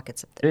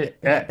pockets of the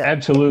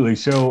Absolutely.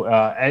 So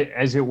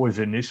as it was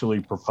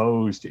initially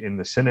proposed in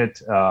the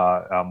Senate,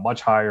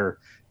 much higher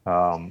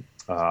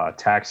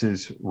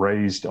taxes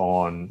raised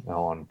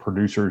on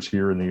producers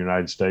here in the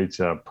United States,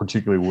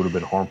 particularly would have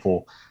been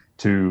harmful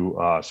to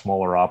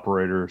smaller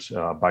operators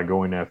by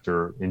going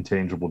after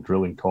intangible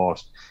drilling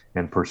costs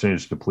and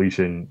percentage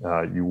depletion.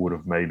 You would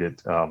have made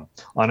it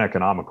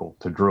uneconomical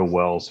to drill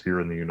wells here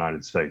in the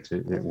United States.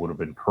 It would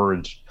have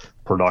encouraged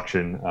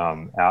production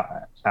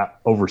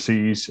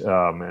overseas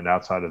and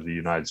outside of the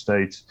United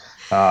States.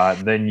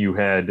 Then you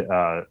had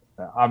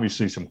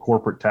obviously some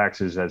corporate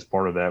taxes as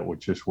part of that, which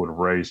just would have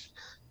raised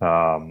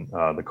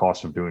the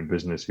cost of doing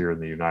business here in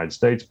the United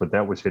States, but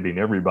that was hitting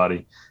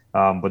everybody.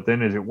 But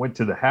then as it went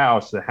to the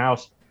House took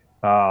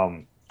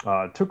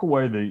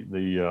away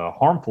the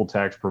harmful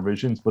tax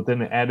provisions, but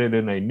then added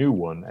in a new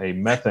one, a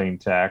methane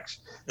tax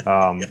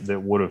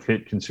that would have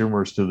hit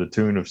consumers to the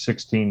tune of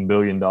 $16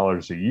 billion a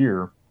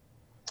year.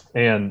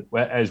 And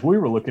as we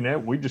were looking at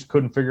it, we just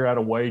couldn't figure out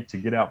a way to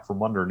get out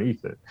from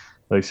underneath it.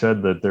 They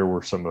said that there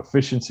were some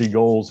efficiency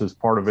goals as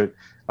part of it,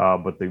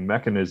 but the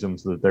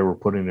mechanisms that they were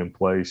putting in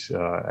place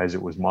as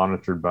it was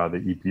monitored by the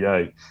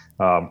EPA,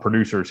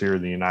 producers here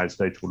in the United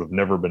States would have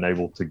never been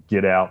able to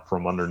get out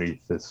from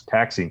underneath this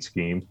taxing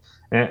scheme.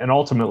 And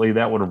ultimately,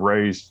 that would have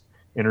raised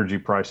energy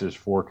prices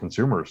for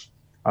consumers.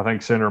 I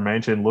think Senator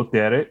Manchin looked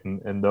at it,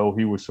 and though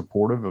he was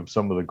supportive of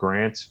some of the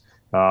grants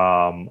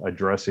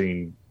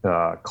addressing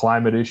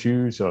climate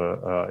issues,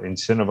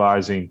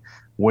 incentivizing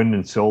wind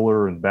and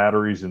solar and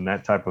batteries and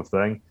that type of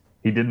thing,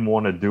 He didn't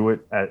want to do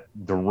it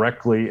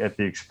directly at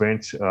the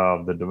expense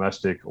of the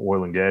domestic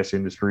oil and gas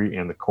industry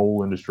and the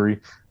coal industry,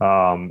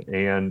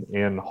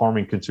 and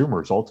harming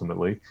consumers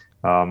ultimately.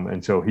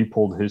 And so he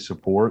pulled his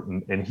support,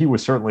 and he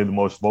was certainly the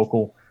most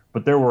vocal.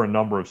 But there were a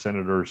number of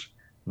senators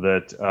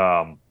that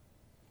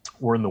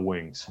were in the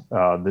wings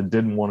that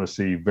didn't want to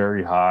see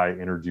very high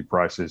energy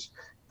prices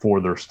for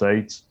their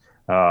states.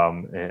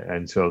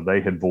 And so they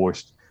had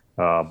voiced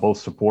both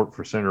support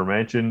for Senator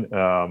Manchin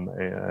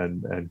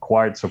and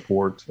quiet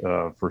support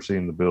for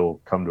seeing the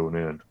bill come to an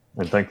end.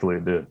 And thankfully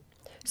it did.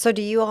 So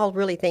do you all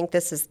really think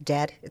this is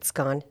dead? It's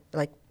gone?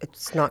 Like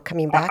it's not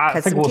coming back?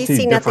 I think we'll DC,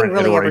 see different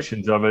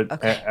iterations of it.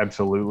 Okay.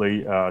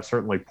 Absolutely.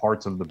 Certainly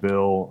parts of the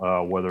bill,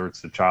 whether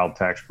it's the child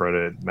tax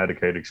credit,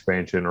 Medicaid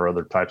expansion, or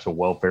other types of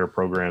welfare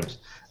programs,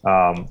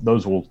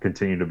 those will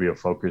continue to be a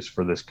focus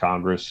for this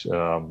Congress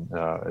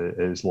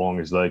as long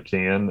as they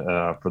can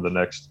for the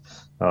next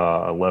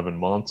 11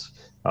 months.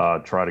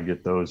 Try to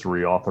get those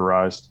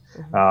reauthorized.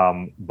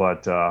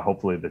 But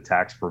hopefully the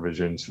tax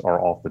provisions are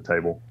off the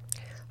table.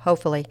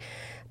 Hopefully.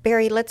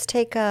 Barry, let's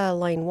take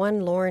line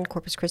 1. Lauren,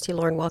 Corpus Christi.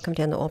 Lauren, welcome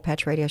to the Oil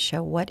Patch Radio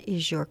Show. What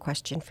is your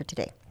question for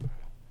today?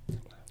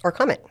 Or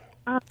comment?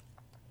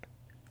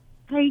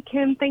 Hey,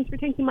 Kim, thanks for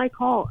taking my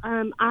call.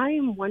 I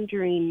am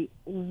wondering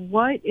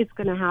what is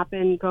going to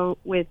happen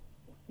with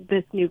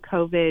this new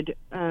COVID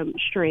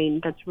strain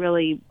that's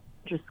really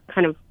just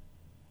kind of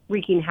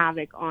wreaking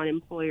havoc on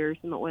employers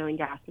in the oil and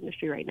gas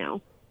industry right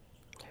now.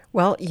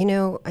 Well,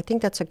 I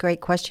think that's a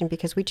great question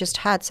because we just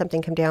had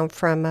something come down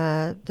from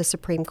the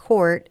Supreme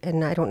Court,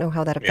 and I don't know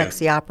how that affects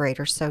the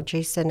operators. So,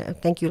 Jason,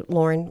 thank you,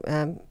 Lauren.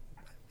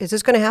 Is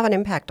this going to have an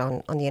impact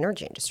on the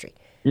energy industry?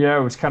 Yeah,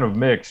 it was kind of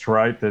mixed,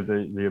 right? That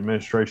the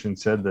administration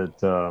said that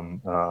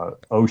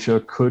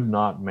OSHA could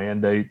not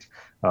mandate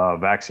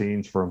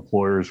vaccines for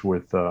employers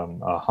with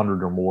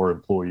 100 or more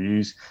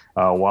employees,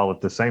 while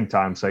at the same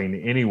time saying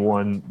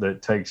anyone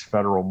that takes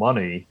federal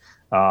money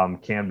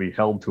can be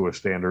held to a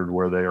standard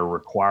where they are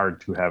required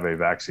to have a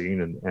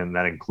vaccine, and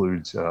that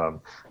includes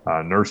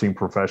nursing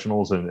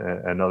professionals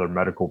and other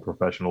medical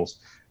professionals.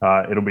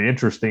 It'll be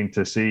interesting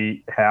to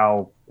see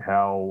how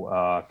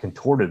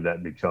contorted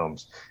that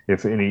becomes.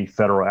 If any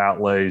federal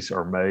outlays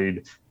are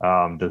made,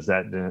 does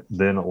that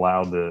then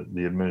allow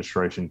the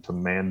administration to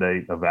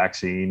mandate a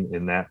vaccine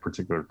in that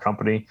particular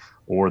company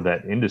or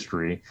that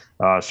industry?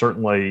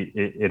 Certainly,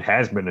 it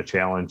has been a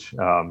challenge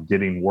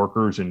getting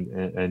workers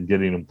and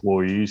getting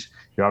employees.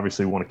 You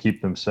obviously want to keep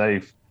them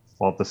safe,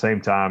 while at the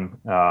same time,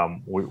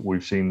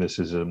 we've seen this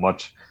as a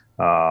much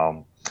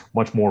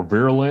more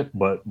virulent,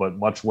 but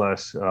much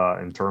less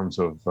in terms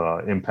of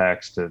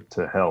impacts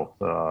to health,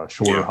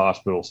 shorter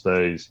hospital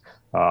stays,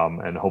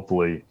 and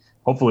hopefully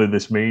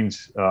this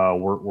means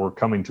we're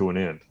coming to an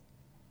end.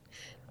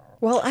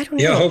 Well, I don't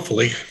know. Yeah,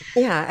 hopefully.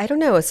 Yeah, I don't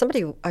know.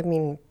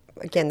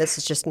 Again, this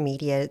is just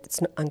media.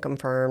 It's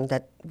unconfirmed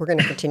that we're going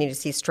to continue to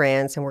see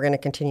strands and we're going to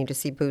continue to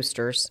see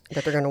boosters,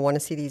 that they're going to want to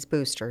see these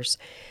boosters.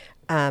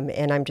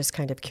 And I'm just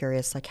kind of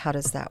curious, like, how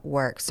does that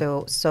work?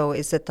 So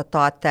is it the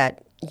thought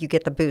that you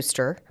get the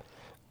booster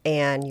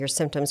and your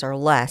symptoms are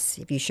less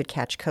if you should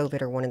catch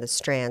COVID or one of the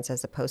strands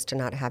as opposed to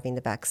not having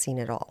the vaccine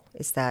at all?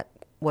 Is that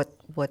what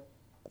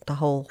the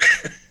whole...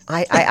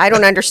 I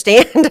don't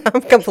understand.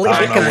 I'm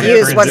completely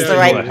confused. What's the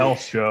right... a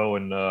health show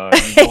and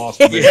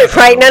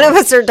right. None of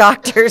us are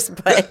doctors,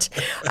 but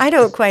I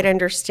don't quite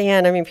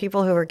understand. I mean,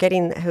 people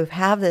who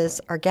have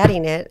this are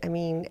getting it. I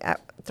mean,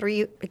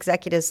 3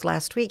 executives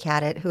last week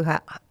had it who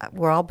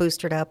were all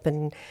boosted up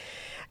and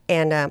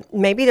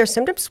maybe their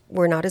symptoms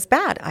were not as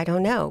bad. I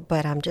don't know,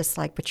 but I'm just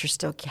like, but you're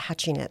still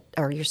catching it,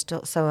 or you're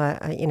still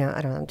I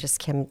don't know. Just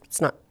Kim,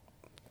 it's not.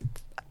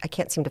 I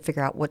can't seem to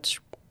figure out what's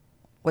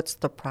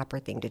the proper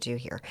thing to do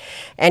here.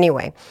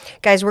 Anyway,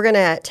 guys, we're going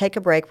to take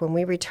a break. When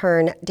we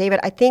return, David,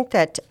 I think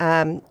that,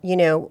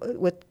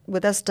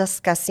 with us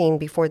discussing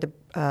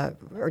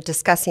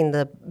discussing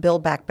the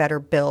Build Back Better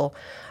bill,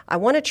 I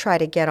want to try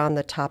to get on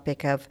the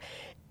topic of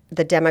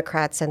the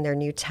Democrats and their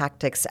new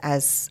tactics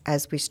as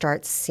we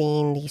start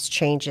seeing these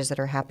changes that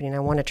are happening.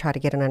 I want to try to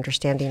get an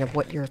understanding of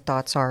what your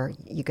thoughts are,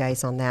 you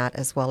guys, on that,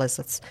 as well as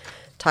let's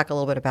talk a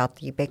little bit about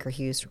the Baker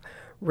Hughes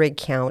rig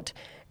count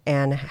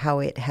and how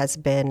it has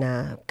been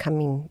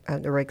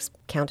the rigs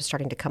count is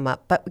starting to come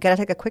up. But we got to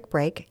take a quick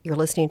break. You're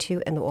listening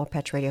to the Oil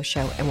Patch Radio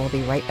Show, and we'll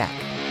be right back.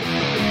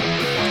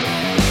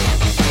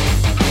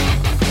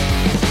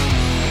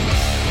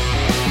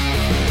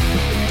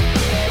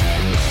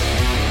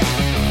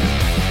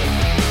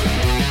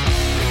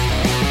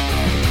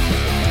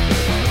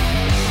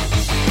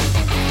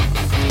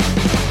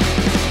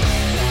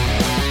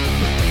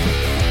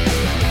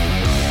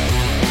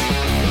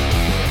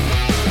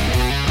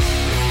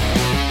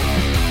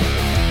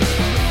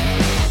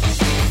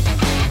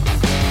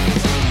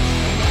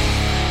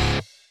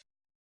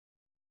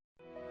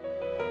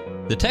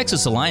 The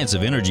Texas Alliance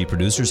of Energy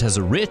Producers has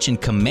a rich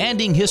and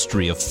commanding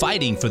history of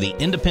fighting for the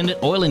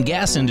independent oil and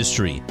gas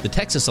industry. The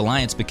Texas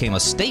Alliance became a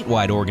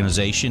statewide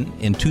organization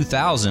in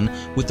 2000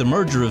 with the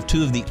merger of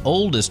two of the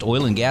oldest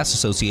oil and gas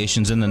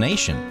associations in the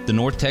nation, the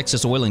North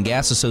Texas Oil and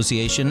Gas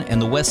Association and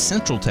the West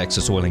Central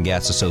Texas Oil and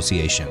Gas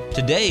Association.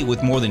 Today,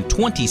 with more than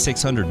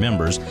 2,600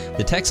 members,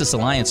 the Texas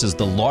Alliance is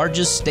the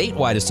largest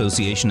statewide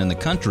association in the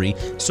country,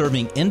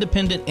 serving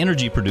independent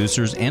energy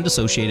producers and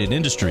associated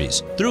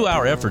industries. Through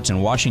our efforts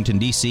in Washington,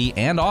 D.C.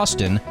 and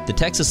Austin, the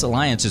Texas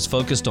Alliance is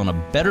focused on a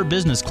better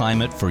business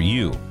climate for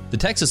you. The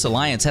Texas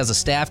Alliance has a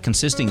staff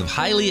consisting of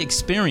highly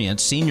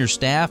experienced senior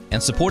staff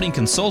and supporting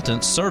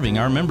consultants serving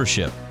our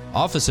membership.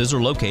 Offices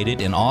are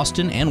located in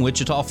Austin and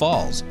Wichita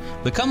Falls.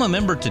 Become a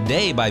member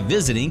today by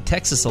visiting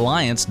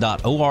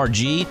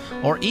texasalliance.org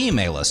or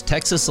email us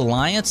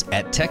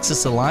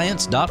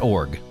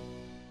texasalliance@texasalliance.org.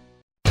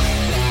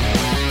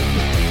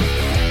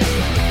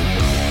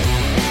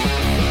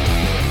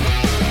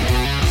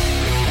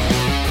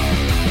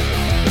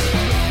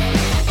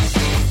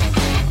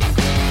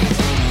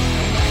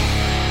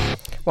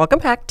 Welcome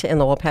back to In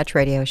the Oil Patch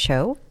Radio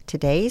Show.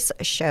 Today's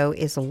show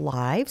is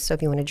live, so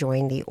if you want to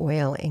join the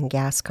oil and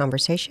gas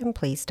conversation,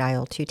 please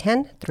dial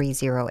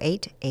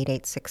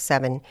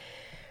 210-308-8867.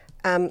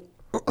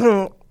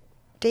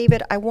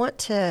 David, I want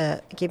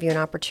to give you an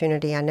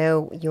opportunity. I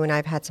know you and I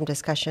have had some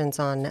discussions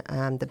on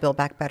the Build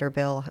Back Better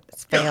bill.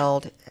 It's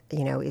failed.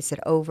 You know, is it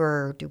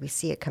over? Do we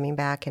see it coming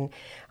back? And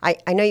I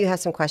know you have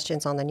some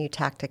questions on the new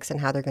tactics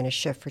and how they're going to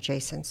shift for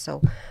Jason.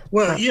 So,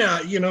 well,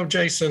 yeah, you know,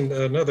 Jason,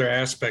 another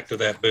aspect of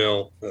that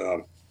bill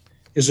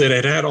is that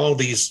it had all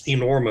these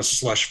enormous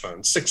slush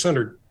funds,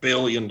 $600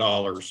 billion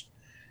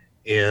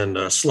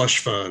in slush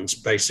funds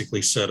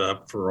basically set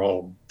up for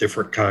all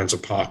different kinds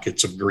of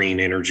pockets of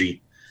green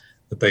energy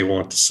that they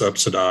want to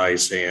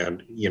subsidize,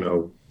 and, you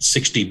know,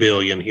 60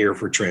 billion here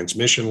for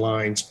transmission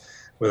lines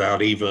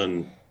without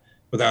even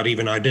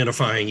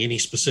identifying any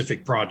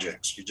specific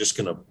projects. You're just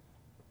going to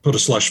put a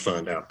slush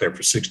fund out there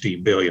for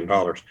 $60 billion.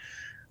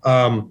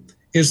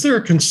 Is there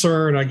a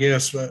concern, I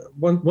guess,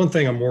 one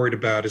thing I'm worried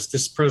about is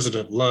this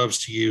president loves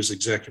to use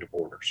executive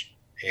orders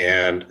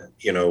and,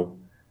 you know,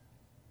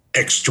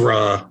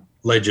 extra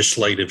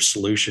legislative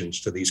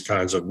solutions to these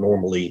kinds of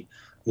normally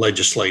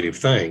legislative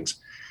things.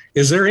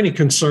 Is there any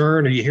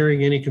concern? Are you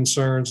hearing any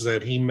concerns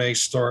that he may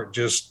start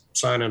just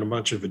signing a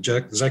bunch of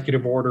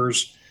executive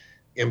orders,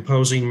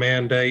 imposing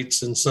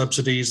mandates and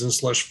subsidies and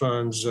slush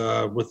funds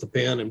with the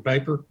pen and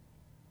paper?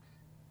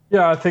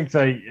 Yeah, I think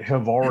they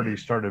have already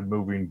started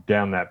moving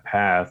down that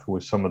path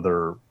with some of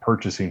their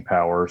purchasing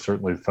power.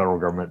 Certainly, the federal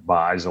government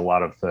buys a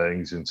lot of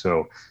things, and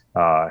so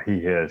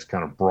he has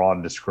kind of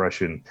broad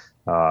discretion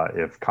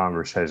if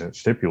Congress hasn't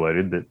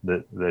stipulated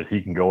that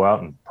he can go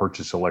out and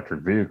purchase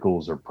electric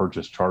vehicles or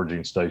purchase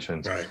charging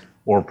stations, right,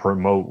 or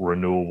promote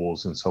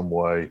renewables in some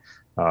way.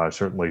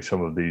 Certainly,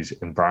 some of these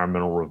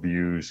environmental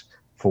reviews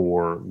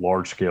for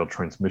large-scale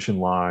transmission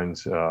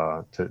lines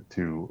to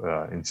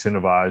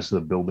incentivize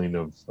the building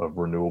of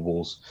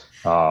renewables.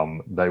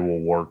 They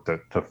will work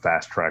to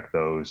fast-track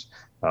those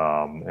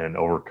and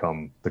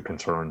overcome the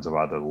concerns of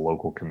either the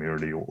local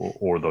community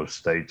or those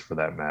states, for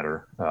that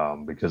matter,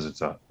 because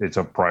it's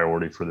a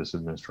priority for this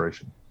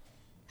administration.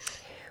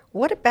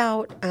 What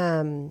about,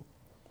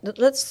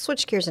 let's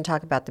switch gears and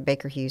talk about the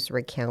Baker Hughes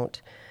rig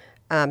count.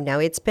 Now,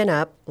 it's been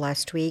up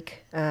last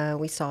week.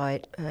 We saw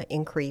it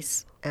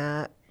increase.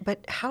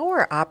 But how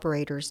are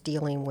operators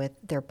dealing with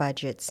their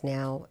budgets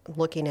now,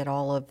 looking at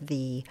all of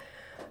the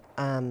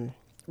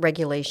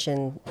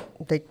regulation?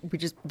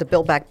 The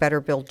Build Back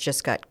Better bill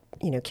just got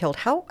killed.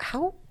 How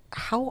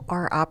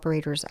are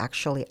operators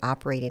actually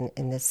operating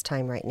in this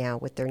time right now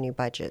with their new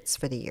budgets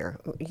for the year?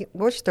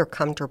 What's their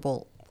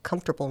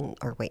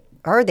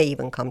are they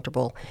even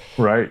comfortable?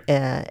 Right.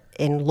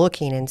 In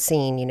looking and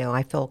seeing,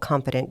 I feel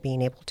confident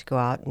being able to go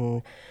out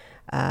and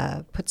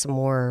put some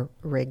more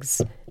rigs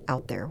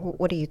out there.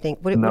 What do you think?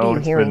 What are you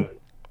hearing?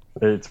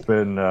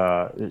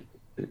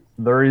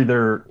 They're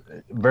either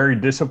very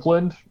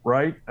disciplined,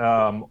 right?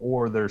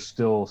 Or there's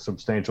still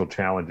substantial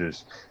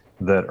challenges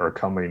that are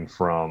coming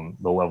from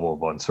the level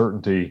of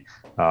uncertainty,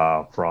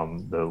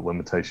 from the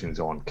limitations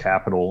on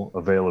capital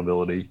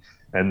availability.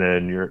 And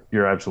then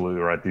you're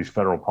absolutely right. These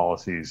federal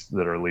policies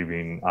that are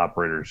leaving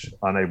operators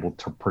unable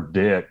to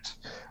predict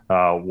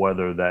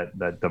whether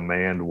that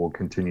demand will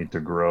continue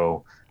to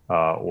grow,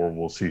 or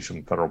we'll see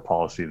some federal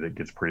policy that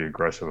gets pretty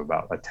aggressive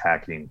about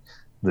attacking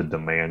the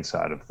demand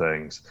side of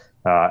things.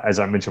 As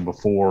I mentioned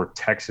before,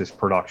 Texas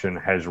production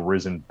has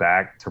risen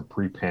back to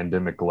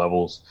pre-pandemic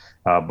levels,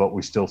 but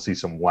we still see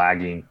some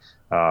lagging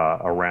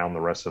around the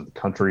rest of the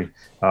country.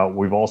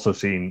 We've also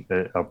seen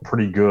a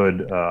pretty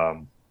good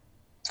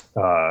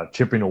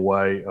chipping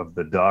away of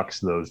the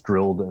DUCs, those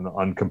drilled and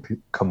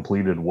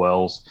uncompleted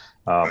wells,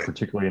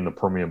 particularly in the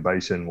Permian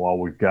Basin. While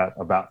we've got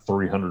about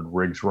 300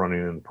 rigs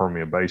running in the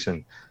Permian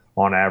Basin,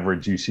 on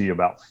average, you see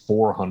about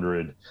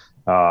 400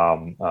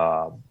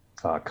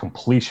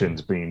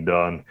 completions being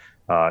done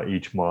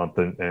each month.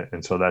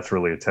 And so that's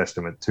really a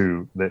testament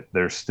to that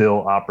there's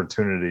still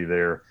opportunity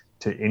there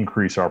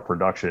increase our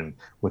production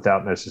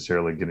without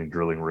necessarily getting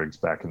drilling rigs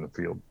back in the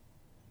field.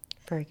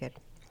 Very good.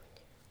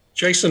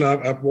 Jason,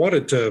 I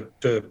wanted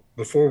to,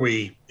 before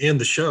we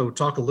end the show,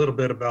 talk a little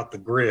bit about the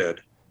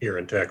grid here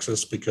in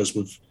Texas, because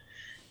we've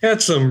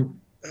had some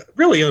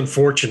really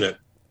unfortunate,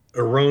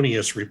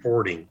 erroneous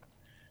reporting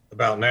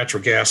about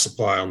natural gas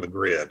supply on the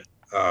grid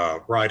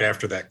right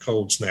after that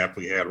cold snap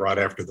we had right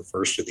after the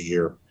first of the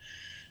year.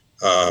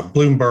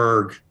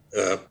 Bloomberg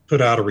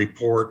put out a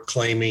report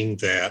claiming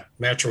that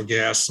natural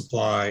gas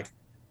supply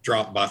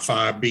dropped by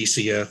 5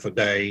 BCF a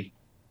day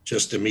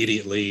just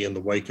immediately in the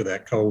wake of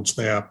that cold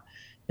snap.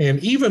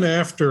 And even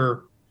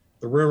after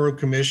the Railroad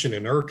Commission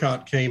and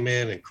ERCOT came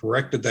in and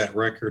corrected that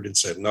record and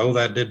said, no,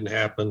 that didn't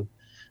happen.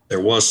 There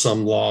was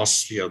some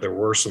loss. There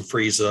were some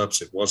freeze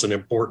ups. It wasn't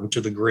important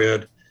to the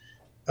grid.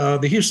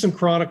 The Houston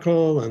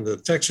Chronicle and the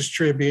Texas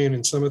Tribune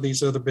and some of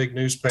these other big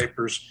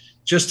newspapers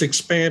just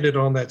expanded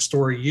on that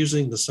story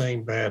using the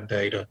same bad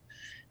data.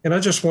 And I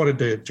just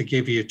wanted to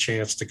give you a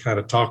chance to kind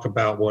of talk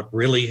about what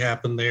really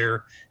happened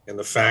there and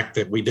the fact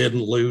that we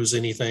didn't lose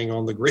anything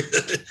on the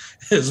grid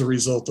as a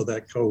result of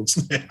that cold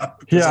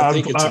snap. Yeah,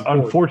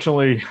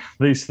 unfortunately,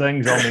 these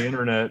things on the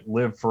internet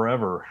live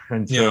forever.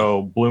 And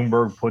so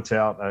Bloomberg puts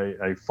out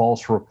a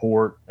false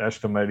report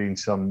estimating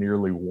some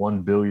nearly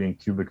 1 billion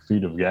cubic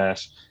feet of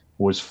gas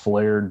was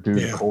flared due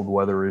to cold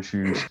weather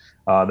issues.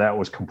 That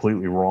was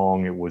completely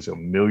wrong. It was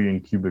 1 million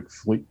cubic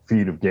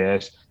feet of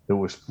gas that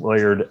was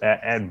flared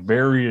at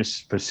various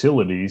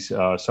facilities,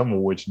 some of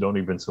which don't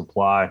even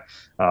supply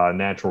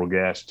natural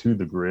gas to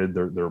the grid.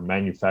 They're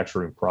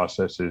manufacturing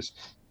processes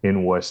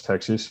in West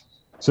Texas.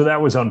 So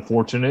that was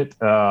unfortunate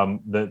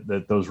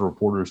that those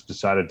reporters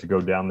decided to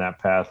go down that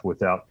path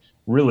without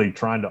really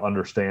trying to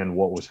understand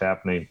what was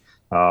happening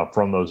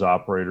from those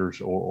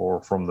operators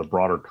or from the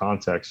broader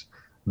context.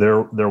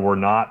 There were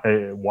not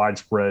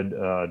widespread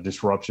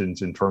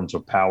disruptions in terms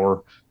of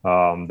power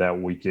that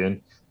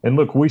weekend. And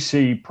look, we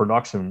see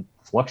production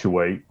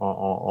fluctuate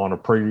on a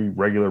pretty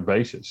regular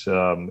basis.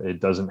 It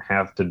doesn't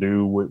have to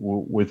do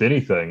with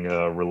anything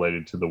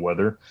related to the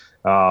weather.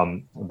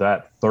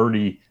 That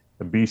 30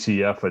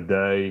 BCF a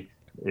day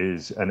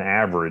is an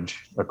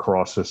average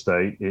across the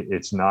state.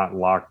 It's not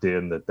locked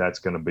in that that's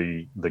going to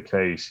be the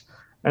case.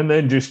 And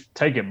then just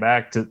take it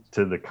back to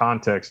the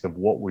context of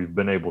what we've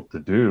been able to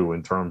do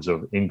in terms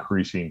of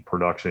increasing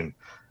production.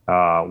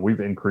 We've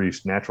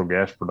increased natural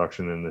gas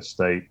production in the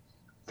state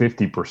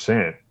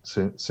 50%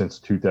 since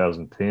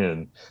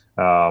 2010.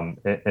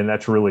 And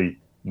that's really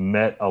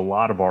met a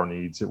lot of our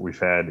needs that we've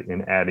had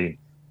in adding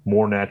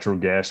more natural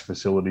gas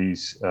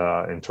facilities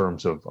in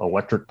terms of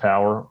electric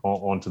power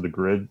onto the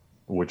grid,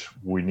 which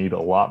we need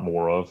a lot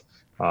more of.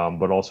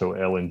 But also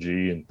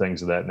LNG and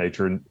things of that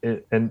nature.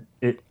 And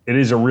it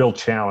is a real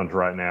challenge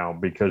right now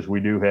because we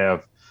do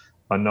have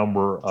a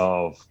number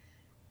of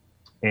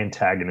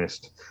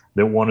antagonists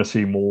that want to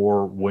see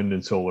more wind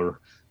and solar,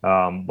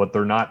 but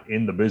they're not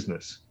in the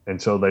business.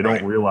 And so they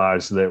don't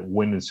realize that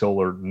wind and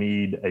solar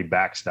need a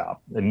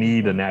backstop,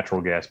 need a natural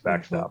gas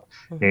backstop.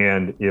 Mm-hmm.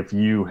 And if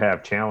you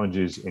have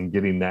challenges in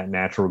getting that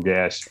natural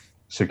gas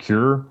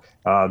secure,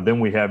 then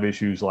we have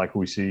issues like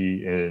we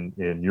see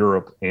in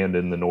Europe and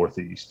in the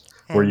Northeast,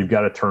 where you've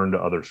got to turn to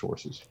other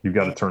sources. You've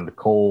got to turn to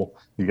coal,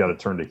 you've got to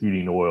turn to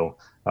heating oil,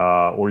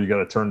 or you got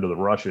to turn to the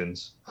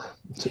Russians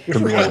to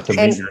be able to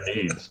meet your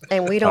needs.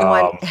 And we don't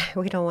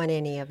want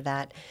any of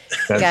that.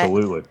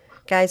 Absolutely.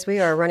 Guys, we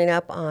are running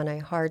up on a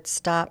hard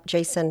stop.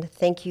 Jason,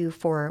 thank you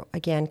for,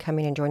 again,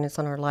 coming and joining us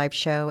on our live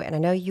show. And I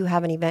know you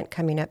have an event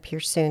coming up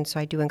here soon, so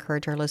I do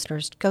encourage our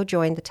listeners to go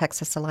join the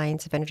Texas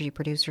Alliance of Energy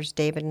Producers.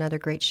 David, another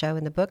great show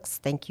in the books.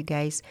 Thank you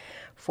guys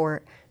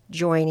for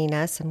joining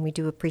us, and we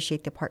do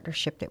appreciate the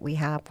partnership that we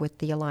have with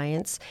the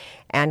Alliance.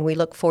 And we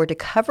look forward to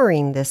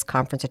covering this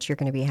conference that you're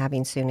going to be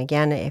having soon.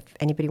 Again, if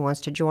anybody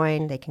wants to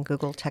join, they can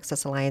Google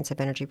Texas Alliance of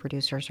Energy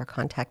Producers or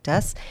contact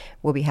us.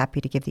 We'll be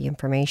happy to give the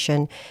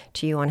information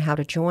to you on how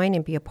to join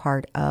and be a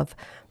part of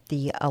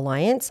the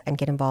Alliance and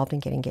get involved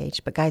and get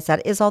engaged. But guys,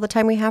 that is all the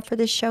time we have for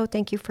this show.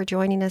 Thank you for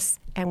joining us,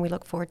 and we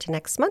look forward to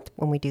next month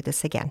when we do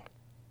this again.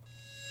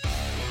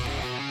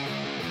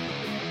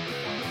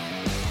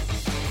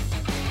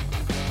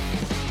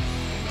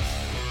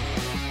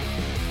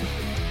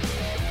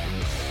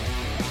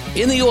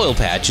 In the Oil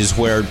Patch is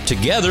where,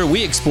 together,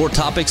 we explore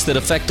topics that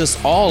affect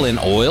us all in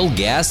oil,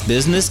 gas,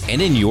 business,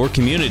 and in your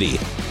community.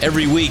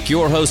 Every week,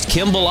 your host,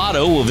 Kim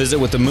Bellotto, will visit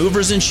with the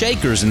movers and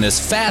shakers in this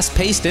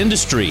fast-paced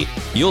industry.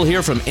 You'll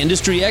hear from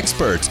industry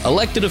experts,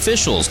 elected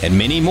officials, and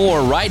many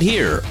more right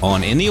here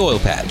on In the Oil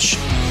Patch.